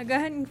week? Go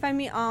ahead and find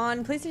me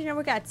on PlayStation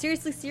Network at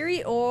Seriously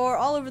Siri or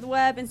all over the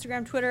web,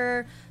 Instagram,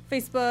 Twitter,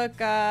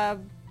 Facebook,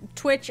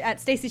 Twitch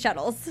at Stacey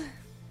Shuttles.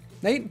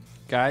 Nate?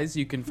 Guys,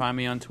 you can find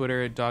me on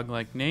Twitter at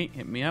DogLikeNate.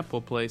 Hit me up.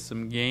 We'll play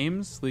some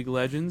games. League of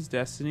Legends,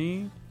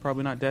 Destiny.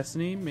 Probably not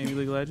Destiny. Maybe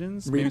League of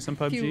Legends. Maybe some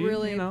PUBG. If you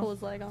really you know. pull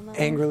his leg on that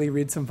Angrily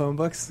read some phone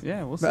books.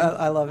 Yeah, we'll see.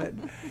 I love it.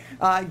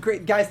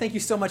 Great. Guys, thank you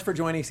so much for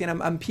joining us.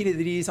 And I'm Pete at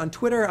the D's on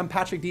Twitter. I'm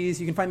Patrick D's.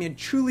 You can find me at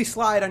Truly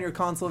Slide on your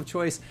console of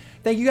choice.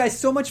 Thank you guys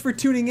so much for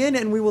tuning in,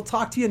 and we will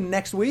talk to you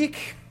next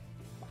week.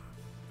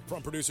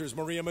 From producers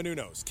Maria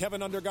Menounos,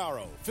 Kevin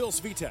Undergaro, Phil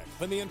Svitek,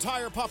 and the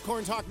entire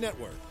Popcorn Talk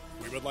Network,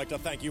 we would like to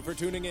thank you for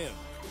tuning in.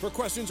 For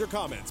questions or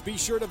comments, be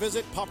sure to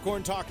visit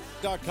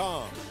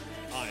popcorntalk.com.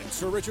 I'm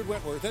Sir Richard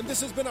Wentworth, and this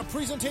has been a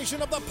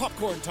presentation of the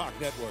Popcorn Talk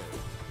Network.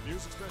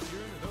 Views expressed here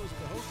are those of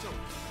the hosts only,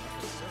 not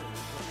necessarily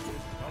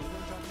the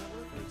Popcorn Talk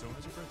Network or its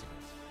owners or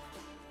principals.